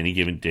moment in any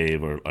given day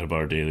of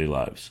our daily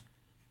lives.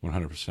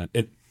 100%.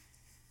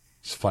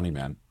 It's funny,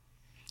 man.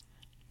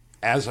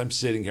 As I'm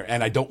sitting here,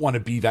 and I don't want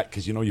to be that,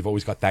 because you've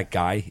always got that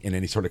guy in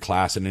any sort of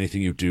class and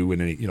anything you do, and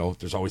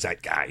there's always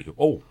that guy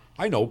who,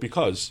 I know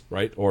because,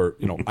 right? Or,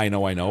 I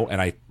know,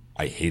 and I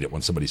hate it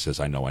when somebody says,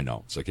 I know.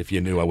 It's like, if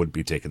you knew, I wouldn't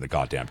be taking the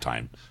goddamn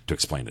time to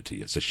explain it to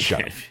you. So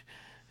shut up.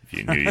 If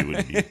you knew, you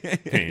wouldn't be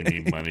paying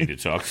me money to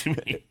talk to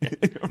me.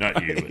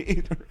 Not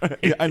you.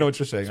 Yeah, I know what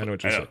you're saying.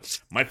 Saying.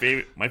 My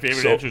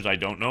favorite answer is I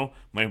don't know.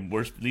 My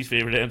least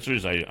favorite answer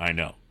is I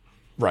know.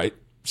 Right.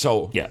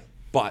 So, yeah.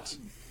 But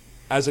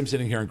as I'm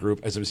sitting here in group,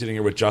 as I'm sitting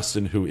here with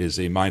Justin, who is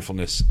a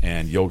mindfulness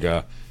and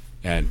yoga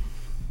and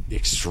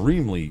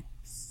extremely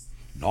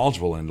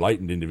knowledgeable and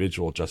enlightened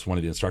individual, just one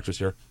of the instructors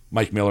here,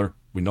 Mike Miller.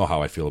 We know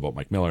how I feel about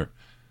Mike Miller.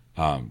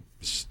 One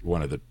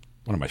of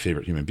my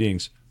favorite human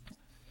beings.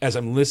 As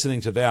I'm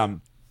listening to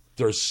them,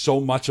 there's so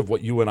much of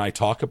what you and I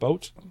talk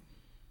about.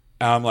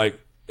 And I'm like,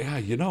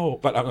 yeah,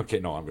 but okay,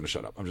 no, I'm going to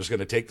shut up. I'm just going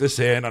to take this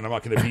in, and I'm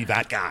not going to be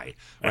that guy,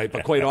 right?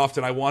 But quite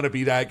often I want to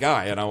be that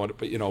guy, and I want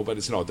to, but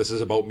it's this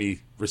is about me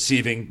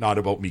receiving, not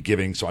about me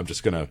giving. So I'm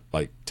just going to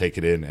like take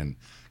it in and,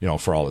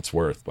 for all it's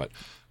worth. But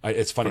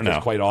it's funny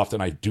because quite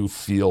often I do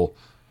feel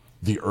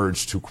the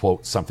urge to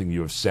quote something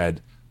you have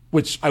said,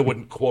 which I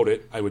wouldn't quote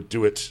it. I would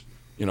do it,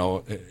 in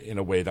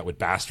a way that would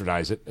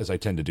bastardize it, as I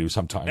tend to do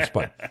sometimes.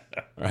 But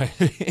right,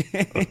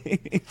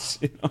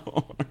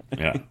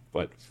 yeah.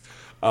 But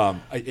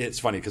it's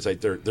funny because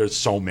there's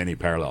so many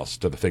parallels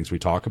to the things we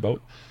talk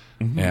about,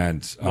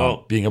 and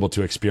being able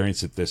to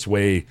experience it this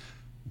way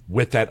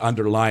with that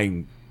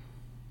underlying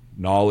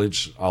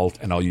knowledge,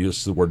 I'll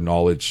use the word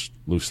knowledge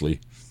loosely,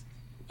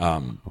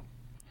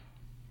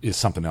 is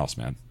something else,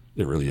 man.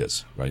 It really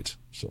is, right?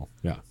 So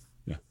yeah.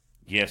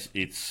 Yes,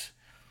 it's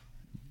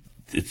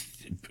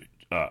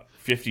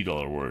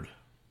 $50 word.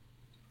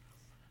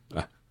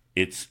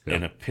 It's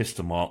an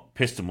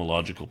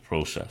epistemological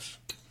process.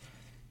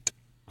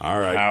 All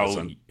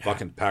right,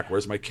 fucking pack.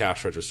 Where's my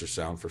cash register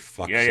sound, for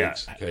fuck's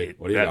sakes? Okay,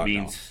 what do you got now? That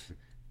means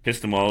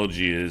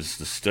epistemology is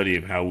the study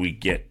of how we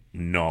get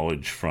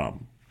knowledge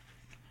from.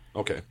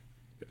 Okay.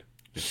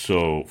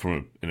 So,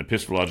 from an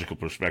epistemological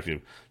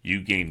perspective,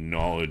 you gain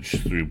knowledge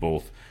through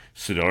both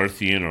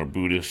Siddharthian or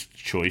Buddhist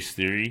choice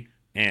theory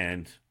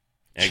and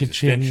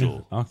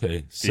existential.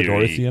 Okay,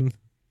 Siddharthian.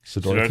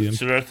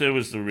 Siddhartha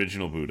was the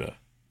original Buddha.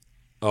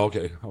 Oh,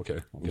 okay.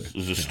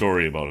 There's a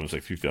story about him. It's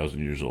like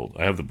 2,000 years old.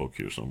 I have the book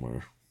here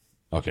somewhere.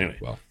 Okay,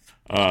 anyway,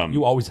 well,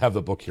 you always have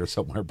the book here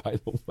somewhere, by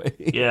the way.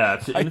 Yeah,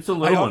 it's a little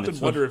one. I often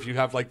wonder if you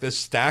have like this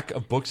stack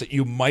of books that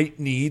you might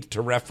need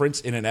to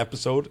reference in an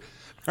episode,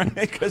 right?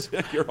 Because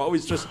you're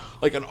always just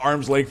like an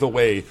arm's length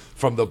away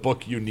from the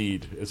book you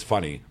need. It's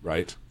funny,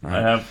 right? I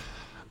have.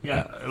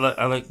 Yeah,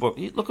 I like books.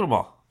 Look at them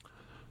all.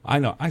 I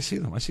know. I see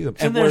them.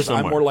 And whereas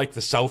I'm more like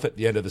the South at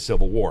the end of the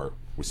Civil War,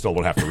 we still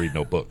don't have to read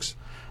no books,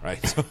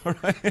 right? So,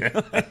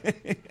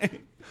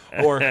 right?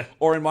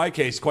 or in my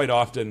case, quite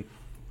often,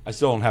 I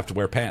still don't have to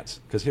wear pants,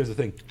 because here's the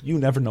thing: you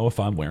never know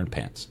if I'm wearing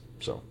pants.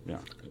 So yeah,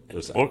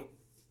 there's that.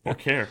 Or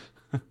care.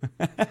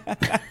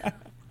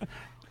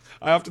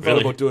 I often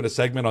thought about doing a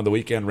segment on the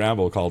Weekend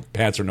Ramble called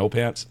 "Pants or No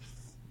Pants."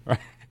 Right?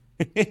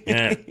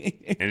 Yeah,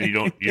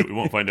 and you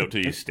won't find out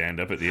till you stand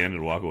up at the end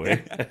and walk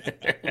away.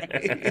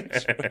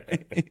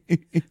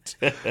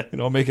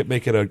 Right.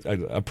 Make it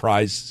a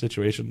prize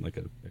situation, like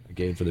a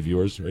game for the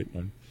viewers, right?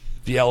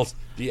 The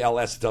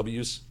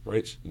LSWs,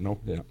 right?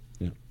 Yeah.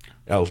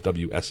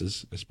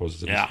 LWSs, I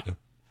suppose. Yeah.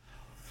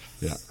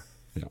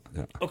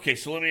 Okay,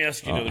 so let me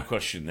ask you another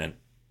question then.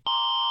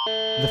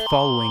 The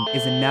following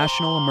is a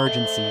national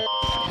emergency.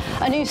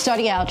 A new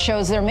study out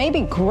shows there may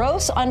be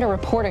gross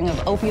underreporting of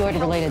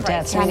opioid-related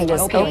deaths. Canada's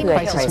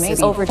opioid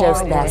crisis,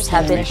 overdose deaths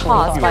have been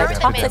caused by a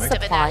toxic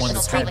supply of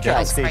street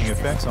drugs. Devastating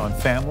effects on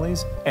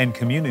families and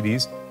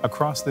communities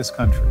across this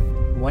country.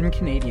 One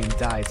Canadian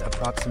dies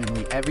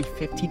approximately every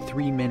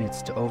 53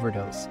 minutes to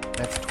overdose.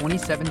 That's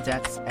 27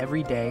 deaths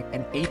every day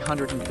and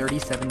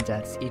 837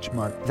 deaths each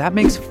month. That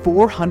makes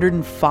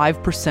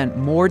 405%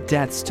 more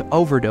deaths to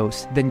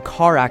overdose than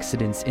car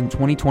accidents in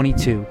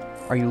 2022.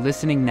 Are you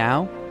listening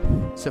now?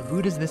 So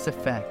who does this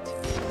affect?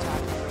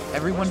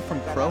 Everyone from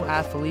pro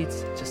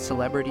athletes to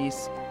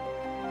celebrities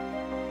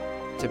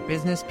to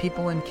business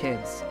people and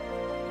kids.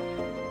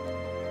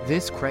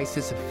 This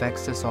crisis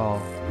affects us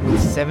all, with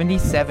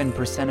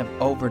 77% of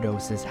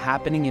overdoses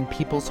happening in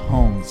people's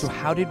homes. So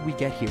how did we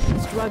get here?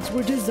 These drugs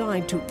were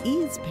designed to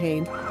ease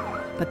pain,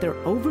 but their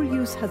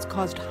overuse has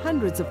caused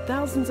hundreds of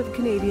thousands of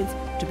Canadians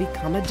to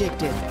become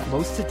addicted.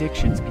 Most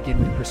addictions begin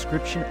with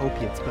prescription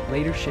opiates, but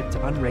later shift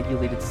to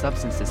unregulated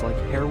substances like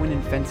heroin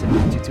and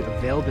fentanyl due to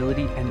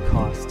availability and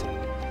cost.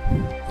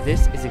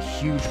 This is a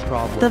huge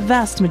problem. The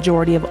vast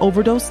majority of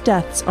overdose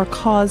deaths are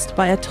caused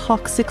by a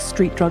toxic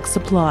street drug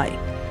supply.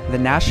 The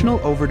National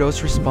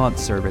Overdose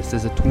Response Service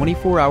is a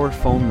 24-hour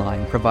phone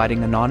line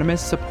providing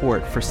anonymous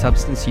support for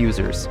substance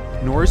users.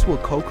 NORS will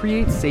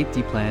co-create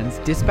safety plans,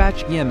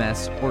 dispatch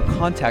EMS, or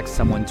contact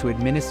someone to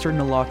administer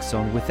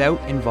naloxone without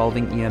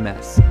involving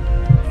EMS.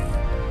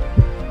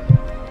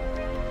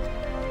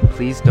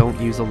 Please don't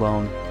use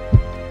alone.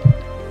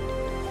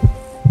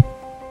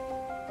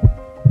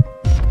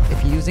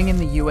 If using in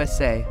the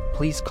USA,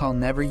 please call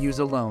Never Use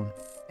Alone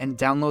and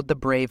download the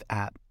Brave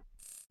app.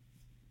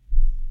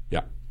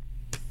 Yeah.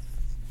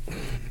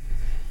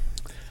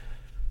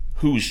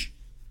 Who's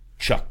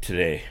Chuck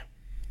today?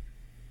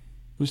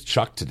 Who's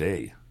Chuck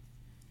today?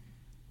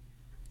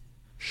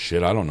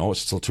 Shit, I don't know.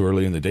 It's still too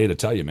early in the day to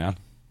tell you, man.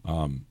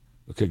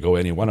 It could go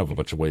any one of a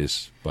bunch of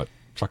ways, but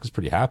Chuck is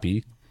pretty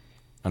happy.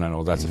 And I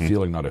know that's a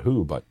feeling, not a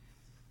who, but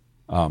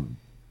I'm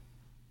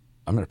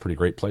in a pretty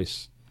great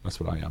place. That's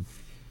what I am.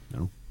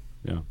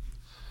 Yeah.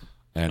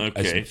 And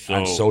okay,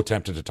 I'm so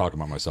tempted to talk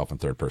about myself in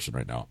third person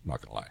right now. I'm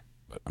not going to lie,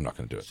 but I'm not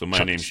going to do it. So my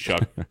name's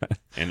Chuck,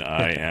 and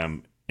I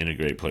am in a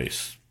great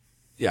place.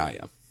 Yeah,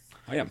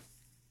 I am.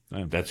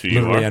 That's who you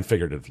are? Literally and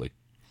figuratively.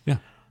 Yeah.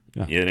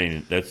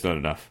 That's not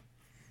enough.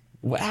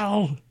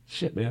 Well,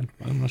 shit, man.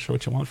 I'm not sure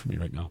what you want from me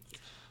right now.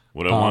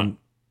 What I want?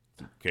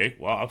 Okay,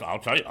 well, I'll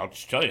tell you. I'll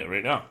just tell you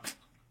right now.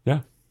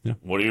 Yeah, yeah.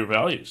 What are your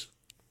values?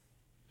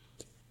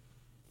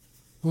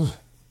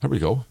 There we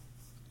go.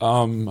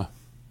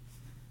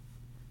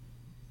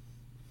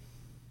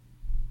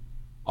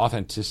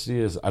 Authenticity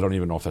is, I don't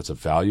even know if that's a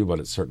value, but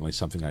it's certainly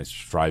something I'm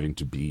striving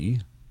to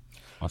be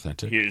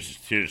authentic.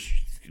 Here's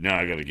now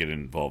I got to get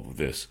involved with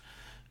this.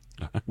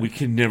 We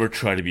can never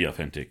try to be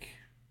authentic.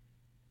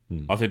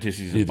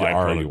 Authenticity is a byproduct. Either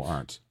are or you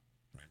aren't.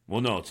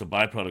 Well, no, it's a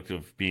byproduct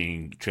of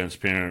being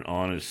transparent,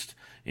 honest,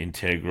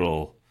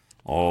 integral,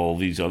 all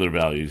these other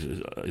values.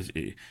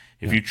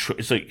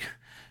 It's like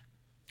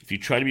if you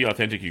try to be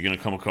authentic, you're going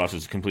to come across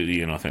as completely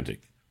inauthentic.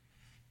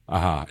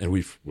 And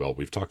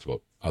we've talked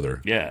about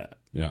other. Yeah.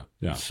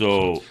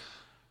 So,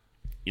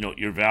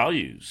 your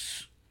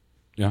values.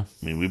 Yeah.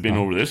 I mean, we've been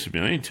over this a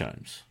million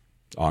times.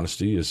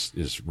 Honesty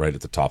is right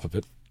at the top of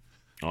it.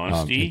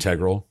 Honesty.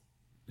 Integral,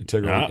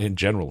 Yeah. in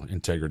general,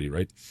 integrity,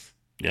 right?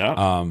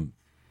 Yeah.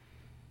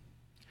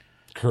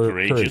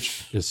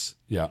 Courage is,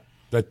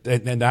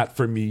 that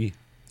for me,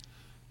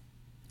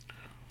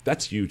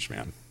 that's huge,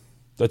 man.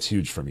 That's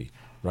huge for me,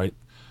 right?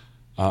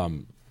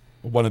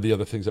 One of the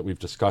other things that we've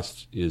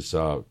discussed is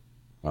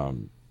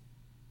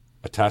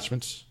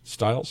attachment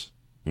styles,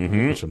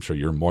 which I'm sure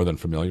you're more than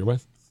familiar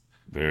with.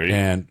 Very.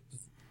 And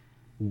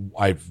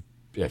I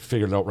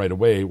figured out right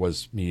away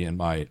was me and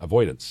my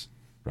avoidance,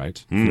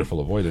 right?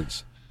 Fearful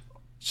avoidance.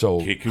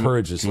 So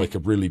courage is like a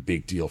really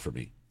big deal for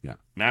me. Yeah.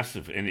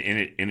 Massive. And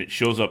it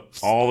shows up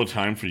all the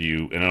time for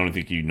you, and I don't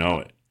think you know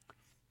it.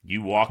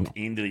 You walked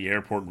into the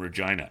airport in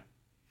Regina.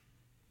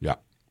 Yeah.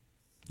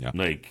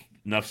 Like,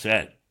 enough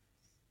said.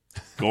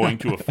 Going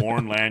to a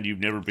foreign land you've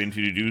never been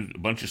to do a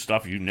bunch of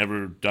stuff you've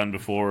never done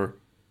before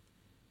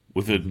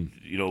without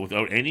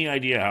any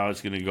idea how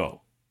it's going to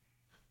go.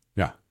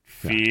 Yeah.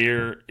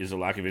 Fear is a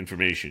lack of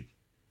information.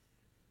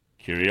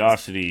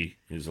 Curiosity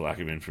is a lack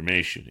of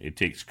information. It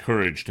takes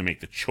courage to make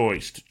the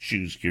choice to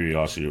choose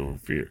curiosity over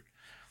fear.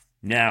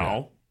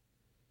 Now,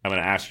 I'm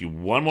going to ask you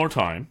one more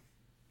time,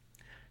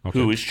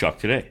 who is Chuck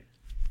today?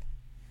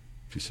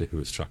 If you say who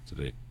is Chuck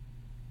today.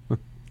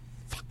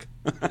 Fuck.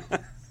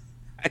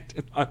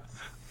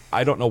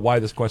 I don't know why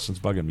this question's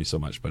bugging me so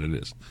much, but it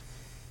is.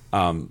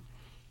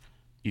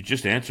 You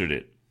just answered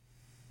it.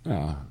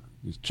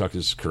 Chuck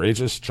is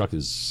courageous. Chuck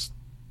is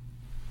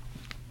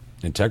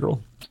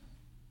integral.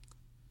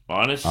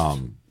 Honest.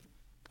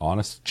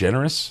 Honest.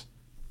 Generous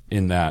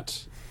in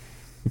that,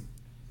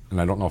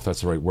 and I don't know if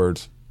that's the right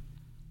word.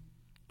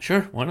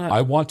 Sure, why not?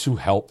 I want to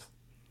help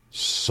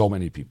so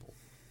many people.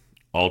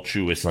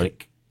 Altruistic.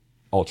 Right?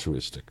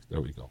 Altruistic.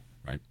 There we go.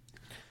 Right.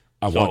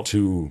 I want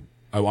to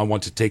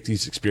take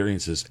these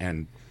experiences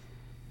and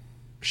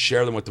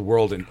share them with the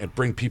world and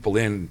bring people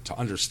in to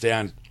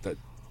understand that,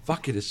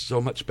 fuck, it is so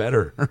much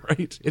better,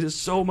 right? It is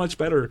so much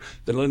better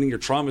than letting your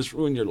traumas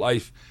ruin your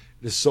life.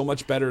 It is so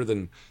much better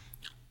than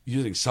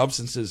using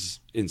substances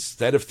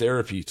instead of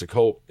therapy to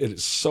cope. It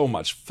is so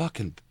much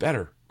fucking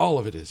better. All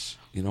of it is,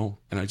 and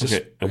I just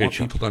I want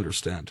people to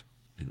understand,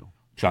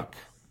 Chuck.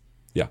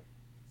 Yeah.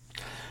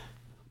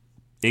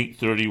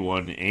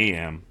 8:31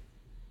 a.m.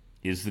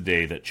 is the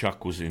day that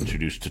Chuck was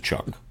introduced to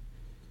Chuck.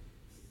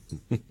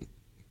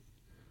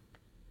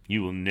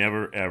 You will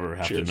never, ever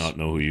have to not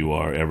know who you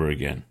are ever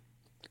again.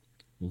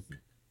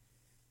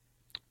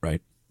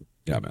 Right?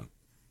 Yeah, man.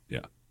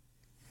 Yeah.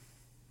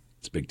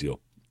 It's a big deal.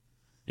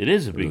 It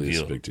is a big deal. It's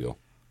a big deal.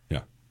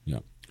 Yeah. Yeah.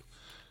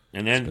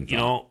 And then,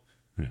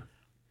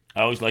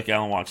 I always like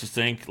Alan Watts to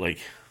think, we're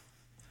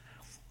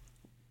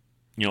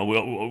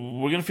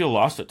going to feel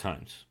lost at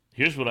times.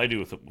 Here's what I do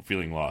with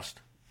feeling lost.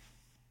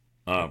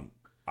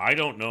 I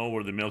don't know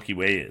where the Milky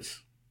Way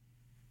is.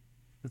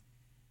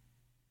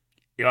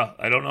 Yeah,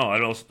 I don't know. I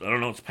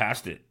don't know it's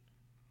past it.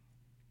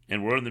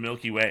 And we're in the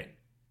Milky Way.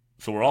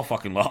 So we're all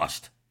fucking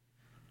lost.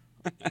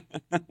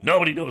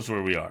 Nobody knows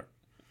where we are.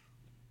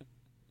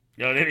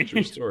 You know what I mean?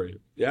 True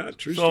story. Yeah,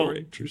 true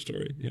story. True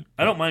story. Yeah.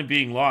 I don't mind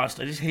being lost.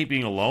 I just hate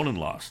being alone and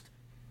lost.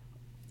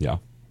 Yeah.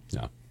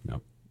 Yeah. Yeah.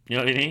 You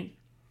know what I mean?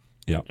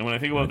 Yeah. And when I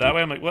think about it that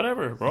way, I'm like,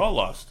 whatever, we're all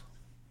lost.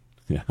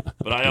 Yeah.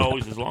 But I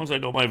always, as long as I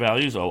know my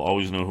values, I'll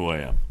always know who I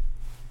am.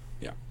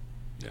 Yeah.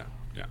 Yeah.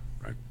 Yeah.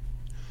 Right.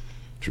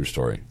 True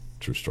story.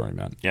 True story,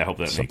 man. Yeah, I hope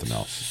that something makes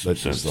else.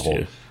 That's just the whole.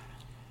 You.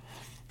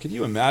 Can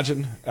you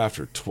imagine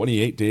after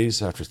 28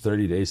 days, after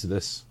 30 days of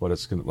this, what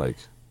it's gonna like?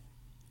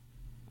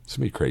 It's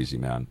gonna be crazy,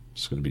 man.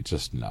 It's gonna be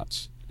just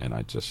nuts, and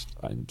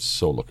I'm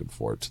so looking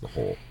forward to the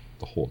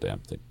whole damn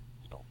thing.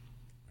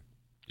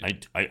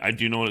 I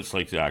do know what it's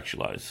like to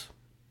actualize.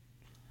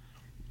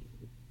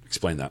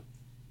 Explain that.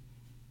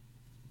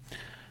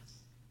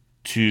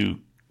 To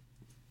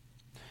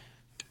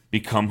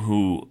become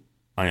who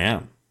I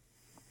am.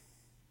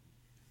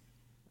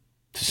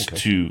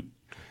 To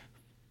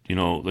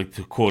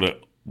to quote a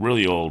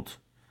really old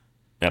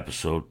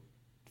episode,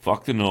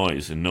 fuck the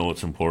noise and know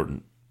it's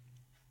important.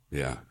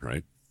 Yeah,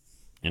 right.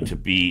 And to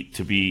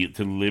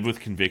live with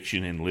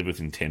conviction and live with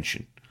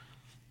intention.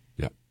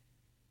 Yeah.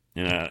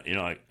 And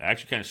I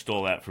actually kind of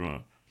stole that from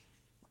a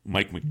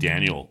Mike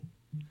McDaniel.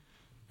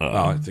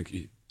 I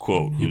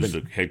quote, who's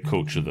the head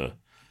coach of the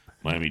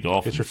Miami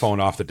Dolphins. Get your phone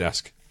off the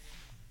desk.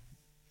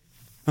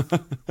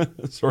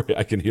 Sorry,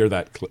 I can hear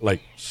that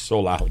like so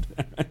loud.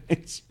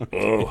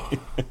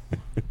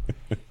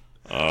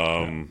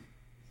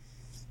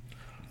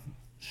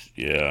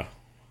 Yeah.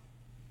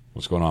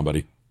 What's going on,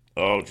 buddy?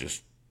 Oh,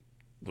 just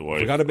the wife.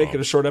 We got to make it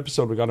a short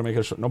episode. We got to make it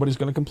a short. Nobody's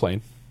going to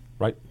complain,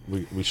 right?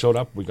 We showed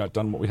up. We got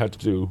done what we had to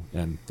do,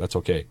 and that's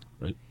okay,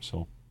 right?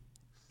 So.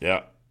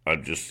 Yeah,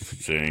 I'm just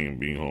saying,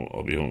 being home.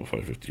 I'll be home at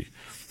 5:50.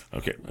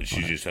 Okay,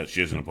 she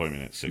has an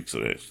appointment at 6,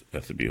 so I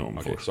have to be home.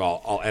 Okay, so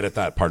I'll edit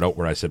that part out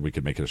where I said we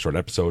could make it a short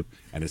episode,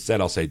 and instead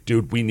I'll say,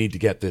 dude, we need to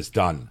get this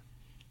done.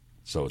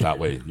 So that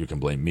way you can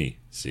blame me.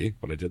 See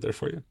what I did there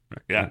for you?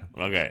 Right. Yeah.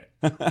 Okay.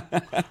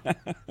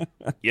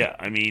 Yeah.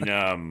 I mean,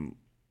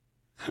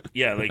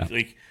 yeah.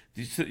 Like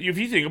if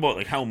you think about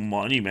like how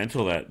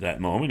monumental that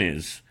moment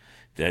is,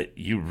 that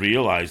you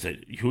realize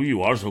that who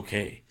you are is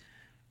okay.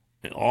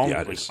 And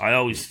I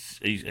always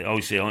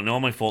say, in all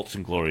my faults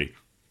and glory,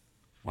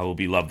 I will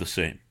be loved the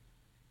same.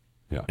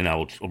 Yeah. And I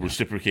will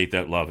reciprocate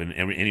that love in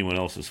anyone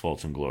else's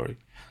faults and glory.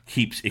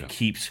 It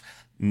keeps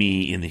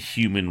me in the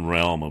human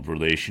realm of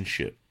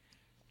relationship.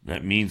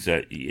 That means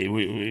that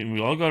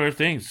we all got our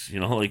things,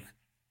 like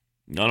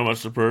none of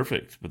us are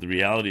perfect. But the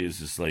reality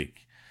is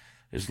like,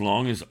 as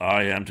long as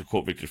I am, to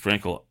quote Viktor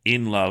Frankl,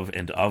 in love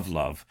and of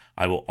love,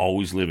 I will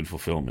always live in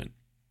fulfillment.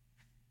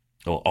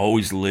 I will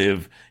always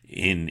live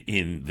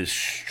in this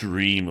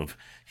stream of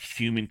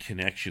human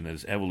connection that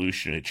is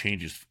evolutionary. It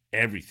changes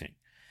everything.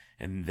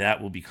 And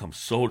that will become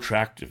so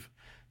attractive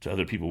to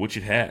other people, which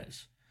it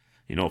has,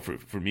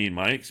 for me in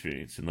my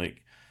experience. And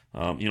like,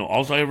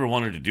 all I ever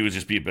wanted to do is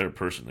just be a better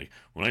person. Like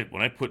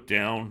when I put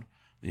down,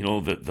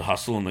 the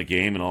hustle in the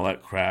game and all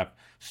that crap,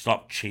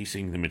 stopped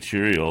chasing the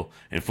material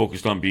and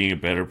focused on being a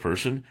better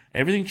person,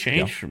 everything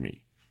changed for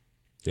me.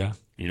 Yeah.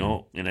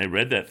 And I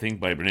read that thing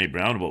by Brene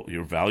Brown about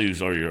your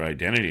values are your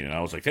identity. And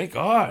I was like, thank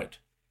God.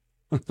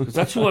 Because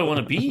that's who I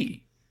want to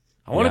be.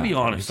 I want to be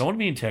honest. I want to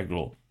be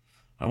integral.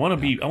 I want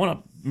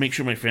to make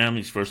sure my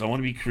family's first. I want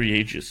to be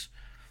courageous,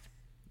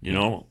 and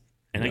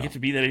I get to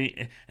be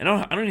that. And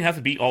I don't even have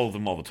to be all of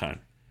them all the time.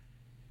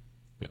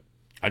 Yeah.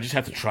 I just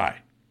have to try.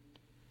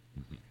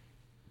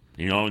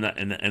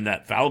 And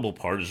that fallible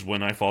part is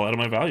when I fall out of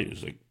my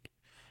values. Like,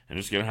 and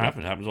it's going to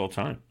happen. It happens all the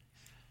time.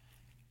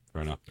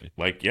 Fair enough.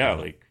 Like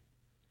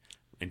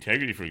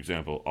integrity, for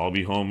example. I'll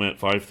be home at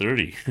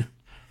 5:30.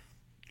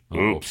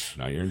 Oops.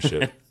 Now you're in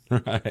shit.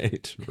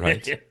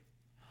 Right.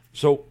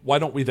 So why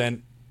don't we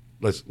then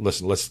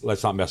let's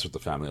not mess with the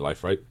family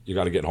life, right? You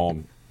got to get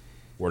home.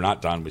 We're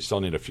not done. We still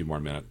need a few more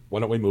minutes.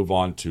 Why don't we move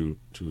on to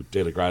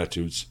Daily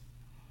Gratitudes?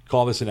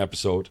 Call this an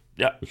episode.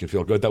 Yeah. We can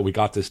feel good that we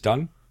got this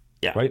done.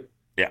 Yeah. Right?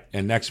 Yeah.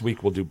 And next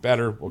week we'll do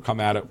better. We'll come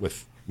at it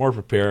with more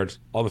prepared,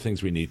 all the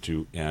things we need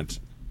to, and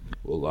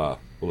we'll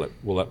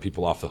let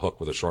people off the hook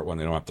with a short one.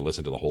 They don't have to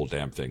listen to the whole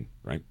damn thing,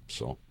 right?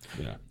 So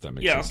that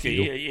makes sense.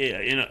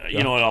 Okay,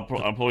 you know what? I'll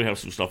probably have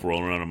some stuff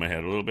rolling around in my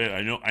head a little bit.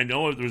 I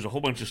know there's a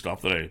whole bunch of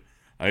stuff that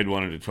I had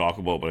wanted to talk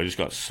about, but I just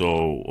got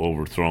so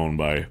overthrown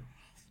by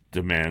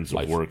demands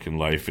of work and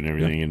life and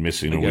everything, and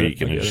missing a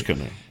week, and I just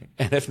couldn't.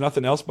 And if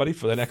nothing else, buddy,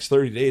 for the next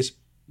 30 days,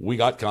 we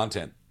got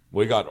content.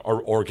 We got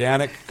our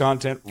organic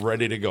content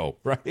ready to go,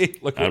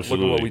 right? Look at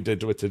what we did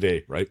to it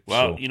today, right?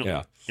 Well,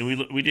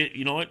 and we did.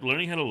 You know what?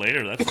 Learning how to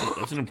layer,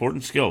 that's an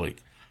important skill.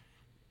 Like,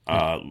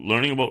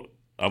 learning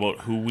about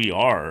who we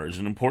are is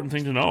an important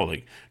thing to know.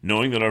 Like,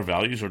 knowing that our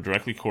values are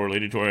directly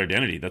correlated to our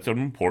identity, that's an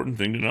important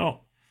thing to know.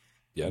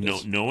 Yeah,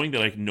 knowing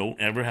that I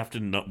don't ever have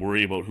to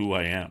worry about who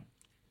I am,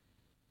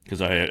 because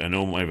I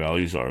know what my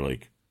values are.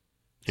 Like,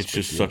 it's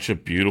just such a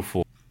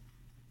beautiful.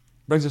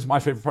 Brings us to my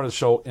favorite part of the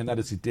show, and that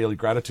is the Daily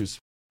Gratitudes.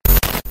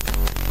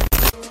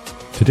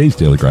 Today's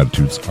Daily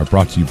Gratitudes are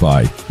brought to you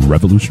by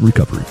Revolution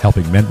Recovery,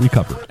 helping men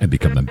recover and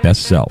become their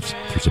best selves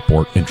through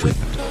support and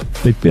treatment.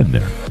 They've been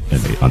there, and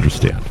they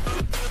understand.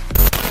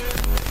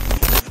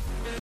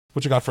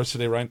 What you got for us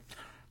today, Ryan?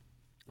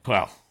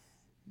 Well,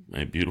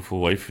 my beautiful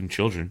wife and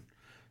children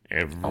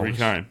every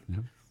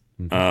time. Yeah.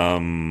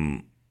 Mm-hmm.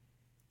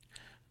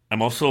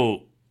 I'm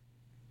also...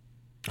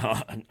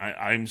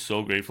 I'm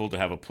so grateful to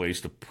have a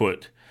place to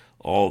put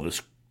all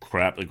this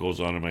crap that goes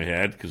on in my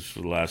head, because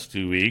for the last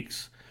 2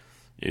 weeks...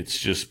 it's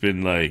just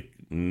been like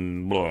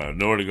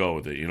nowhere to go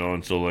with it,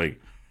 and so like,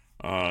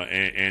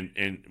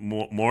 and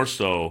more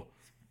so,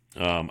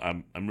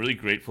 I'm really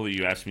grateful that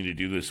you asked me to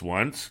do this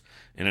once,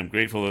 and I'm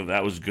grateful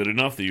that was good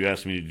enough that you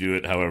asked me to do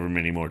it however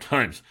many more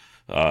times.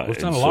 We've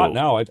done a lot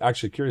now. I'm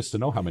actually curious to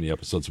know how many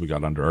episodes we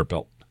got under our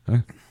belt.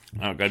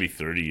 Got to be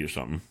 30 or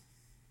something.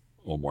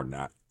 Well, more than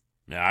that.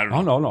 Yeah, I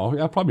don't know. Oh no,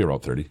 yeah, probably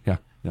around 30. Yeah,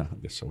 I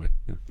guess so.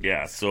 Yeah.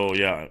 Yeah. So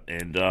yeah,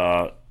 and.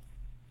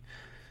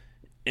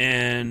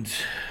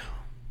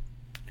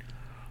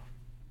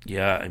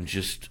 Yeah,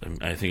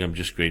 I think I'm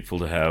just grateful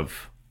to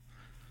have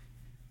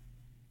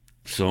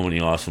so many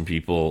awesome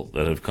people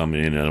that have come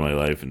in and out of my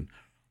life. And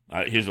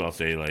here's what I'll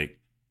say: like,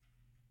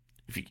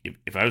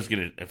 if I was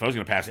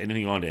gonna pass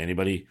anything on to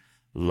anybody,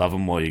 love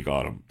them while you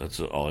got them.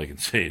 That's all I can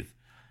say.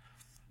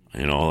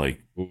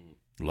 Like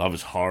Love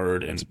is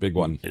hard, and it's a big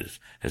one.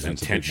 As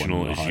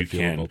intentional as you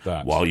can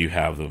while you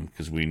have them,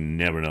 because we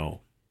never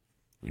know.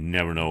 We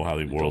never know how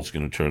the world's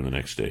going to turn the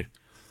next day.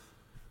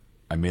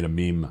 I made a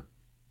meme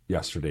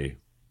yesterday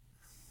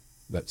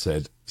that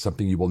said,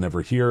 something you will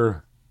never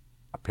hear: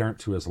 a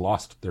parent who has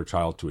lost their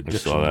child to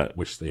addiction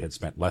wish they had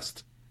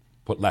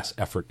put less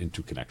effort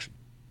into connection.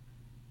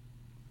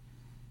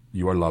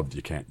 You are loved.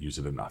 You can't use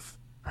it enough,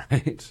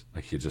 right?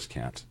 Like, you just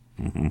can't.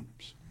 Mm-hmm.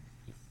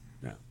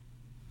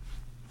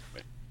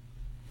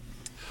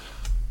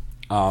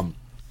 Yeah.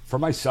 For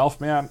myself,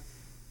 man,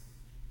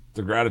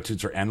 the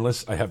gratitudes are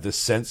endless. I have this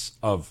sense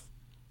of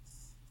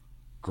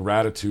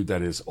gratitude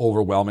that is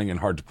overwhelming and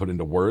hard to put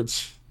into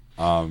words.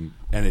 And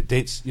it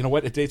dates, you know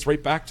what? It dates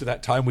right back to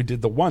that time we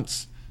did the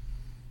Once.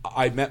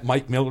 I met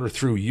Mike Miller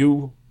through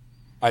you.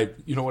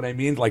 You know what I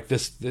mean? Like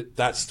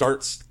that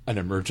starts an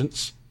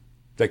emergence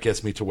that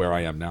gets me to where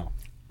I am now,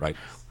 right?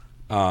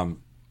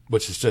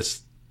 Which is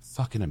just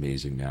fucking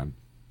amazing, man.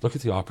 Look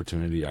at the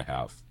opportunity I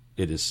have.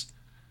 It is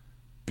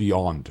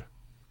beyond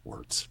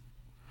words.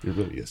 It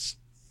really is.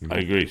 I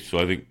agree. So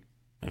I think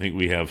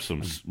we have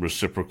some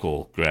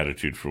reciprocal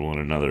gratitude for one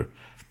another.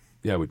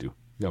 Yeah, we do.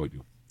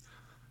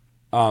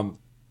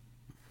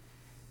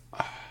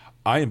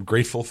 I am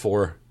grateful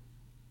for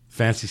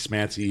fancy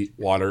smancy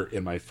water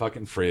in my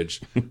fucking fridge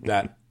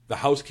that the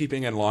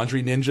housekeeping and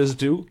laundry ninjas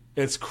do.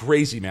 It's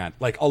crazy, man.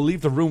 Like, I'll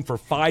leave the room for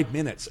 5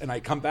 minutes and I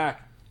come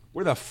back.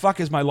 Where the fuck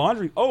is my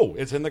laundry? Oh,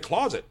 it's in the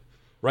closet,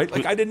 right?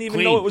 Like, I didn't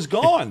even know it was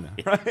gone,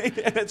 right?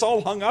 And it's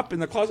all hung up in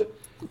the closet.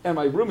 And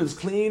my room is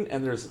clean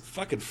and there's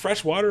fucking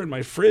fresh water in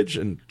my fridge.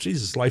 And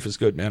Jesus, life is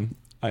good, man.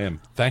 I am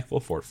thankful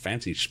for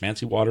fancy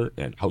schmancy water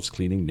and house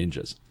cleaning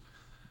ninjas.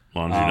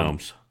 Laundry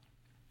gnomes.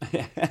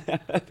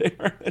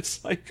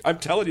 It's like, I'm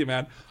telling you,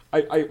 man.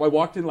 I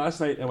walked in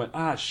last night and went,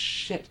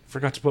 shit,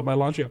 forgot to put my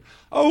laundry out.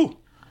 Oh,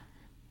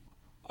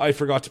 I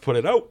forgot to put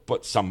it out,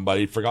 but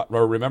somebody forgot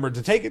or remembered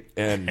to take it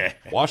and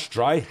wash,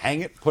 dry,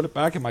 hang it, put it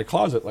back in my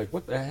closet. Like,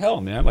 what the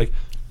hell, man? Like,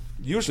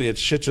 usually it's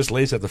shit just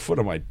lays at the foot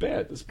of my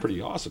bed. It's pretty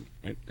awesome,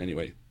 right?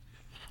 Anyway,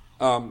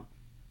 I'm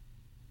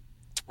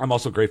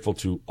also grateful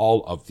to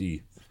all of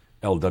the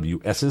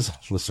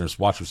LWSs, listeners,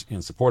 watchers,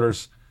 and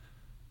supporters.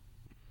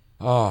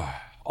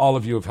 All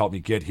of you have helped me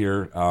get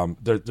here.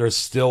 There's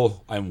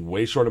still, I'm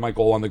way short of my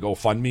goal on the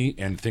GoFundMe,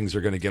 and things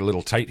are going to get a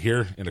little tight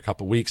here in a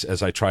couple of weeks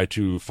as I try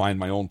to find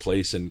my own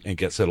place and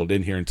get settled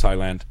in here in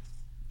Thailand.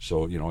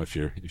 So, you know, if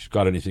you've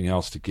got anything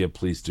else to give,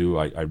 please do.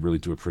 I really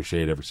do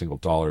appreciate every single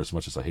dollar, as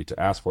much as I hate to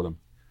ask for them.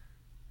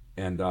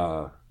 And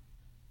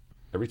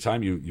every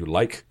time you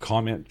like,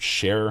 comment,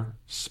 share,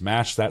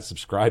 smash that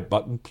subscribe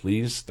button,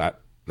 please.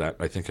 That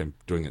I think I'm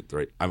doing it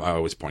right. I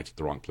always point at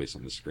the wrong place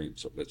on the screen,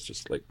 so it's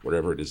just like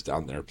whatever it is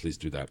down there, please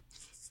do that.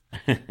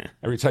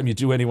 Every time you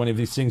do any one of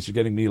these things, you're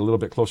getting me a little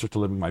bit closer to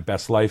living my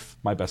best life.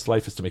 My best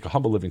life is to make a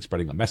humble living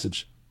spreading a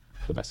message.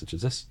 The message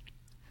is this: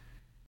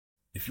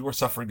 if you are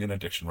suffering an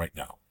addiction right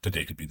now,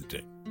 today could be the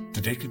day.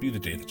 Today could be the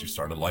day that you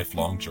start a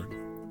lifelong journey.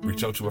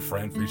 Reach out to a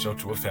friend, reach out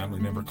to a family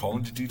member, call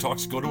into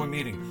Detox, go to a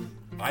meeting.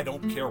 I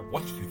don't care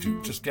what you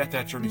do, just get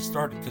that journey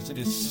started, because it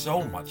is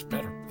so much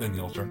better than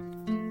the alternative.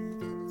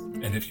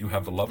 And if you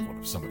have the loved one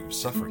of somebody who's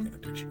suffering an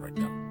addiction right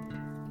now,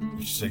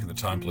 you're just taking the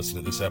time to listen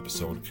to this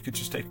episode, if you could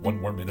just take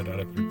 1 more minute out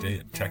of your day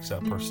and text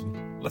that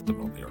person, let them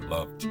know they are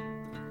loved.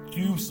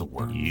 Use the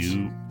words.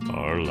 You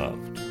are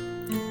loved.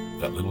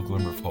 That little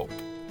glimmer of hope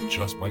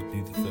just might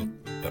be the thing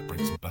that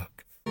brings them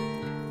back.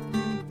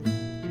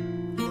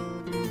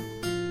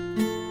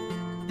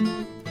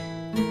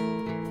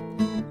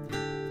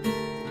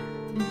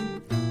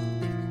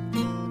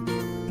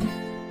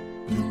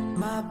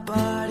 My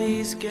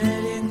body's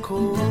getting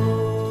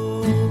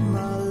cold,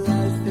 my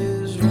life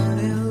is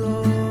running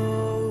low.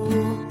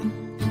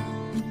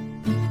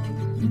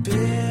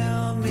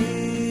 Feel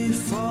me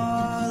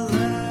falling,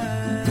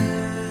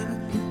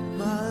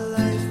 my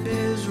life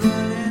is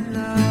running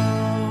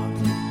out.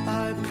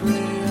 I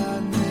pray I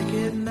make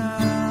it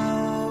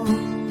now,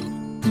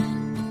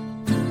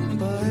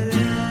 but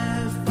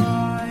if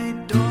I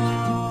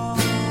don't,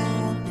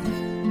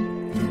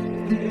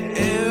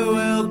 it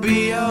will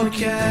be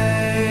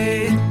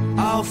okay.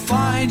 I'll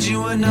find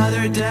you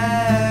another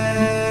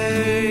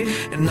day,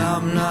 and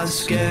I'm not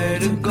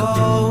scared to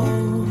go.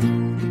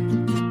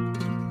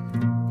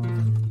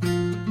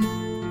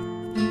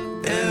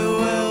 It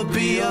will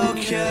be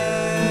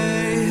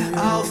okay.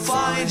 I'll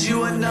find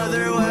you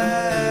another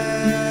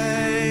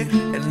way,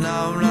 and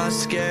I'm not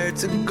scared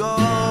to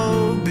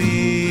go,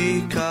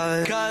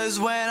 because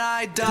when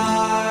I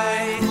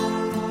die,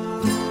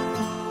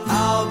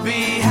 I'll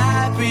be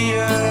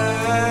happier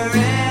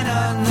in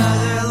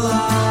another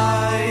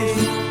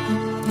life.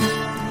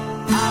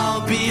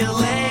 I'll be a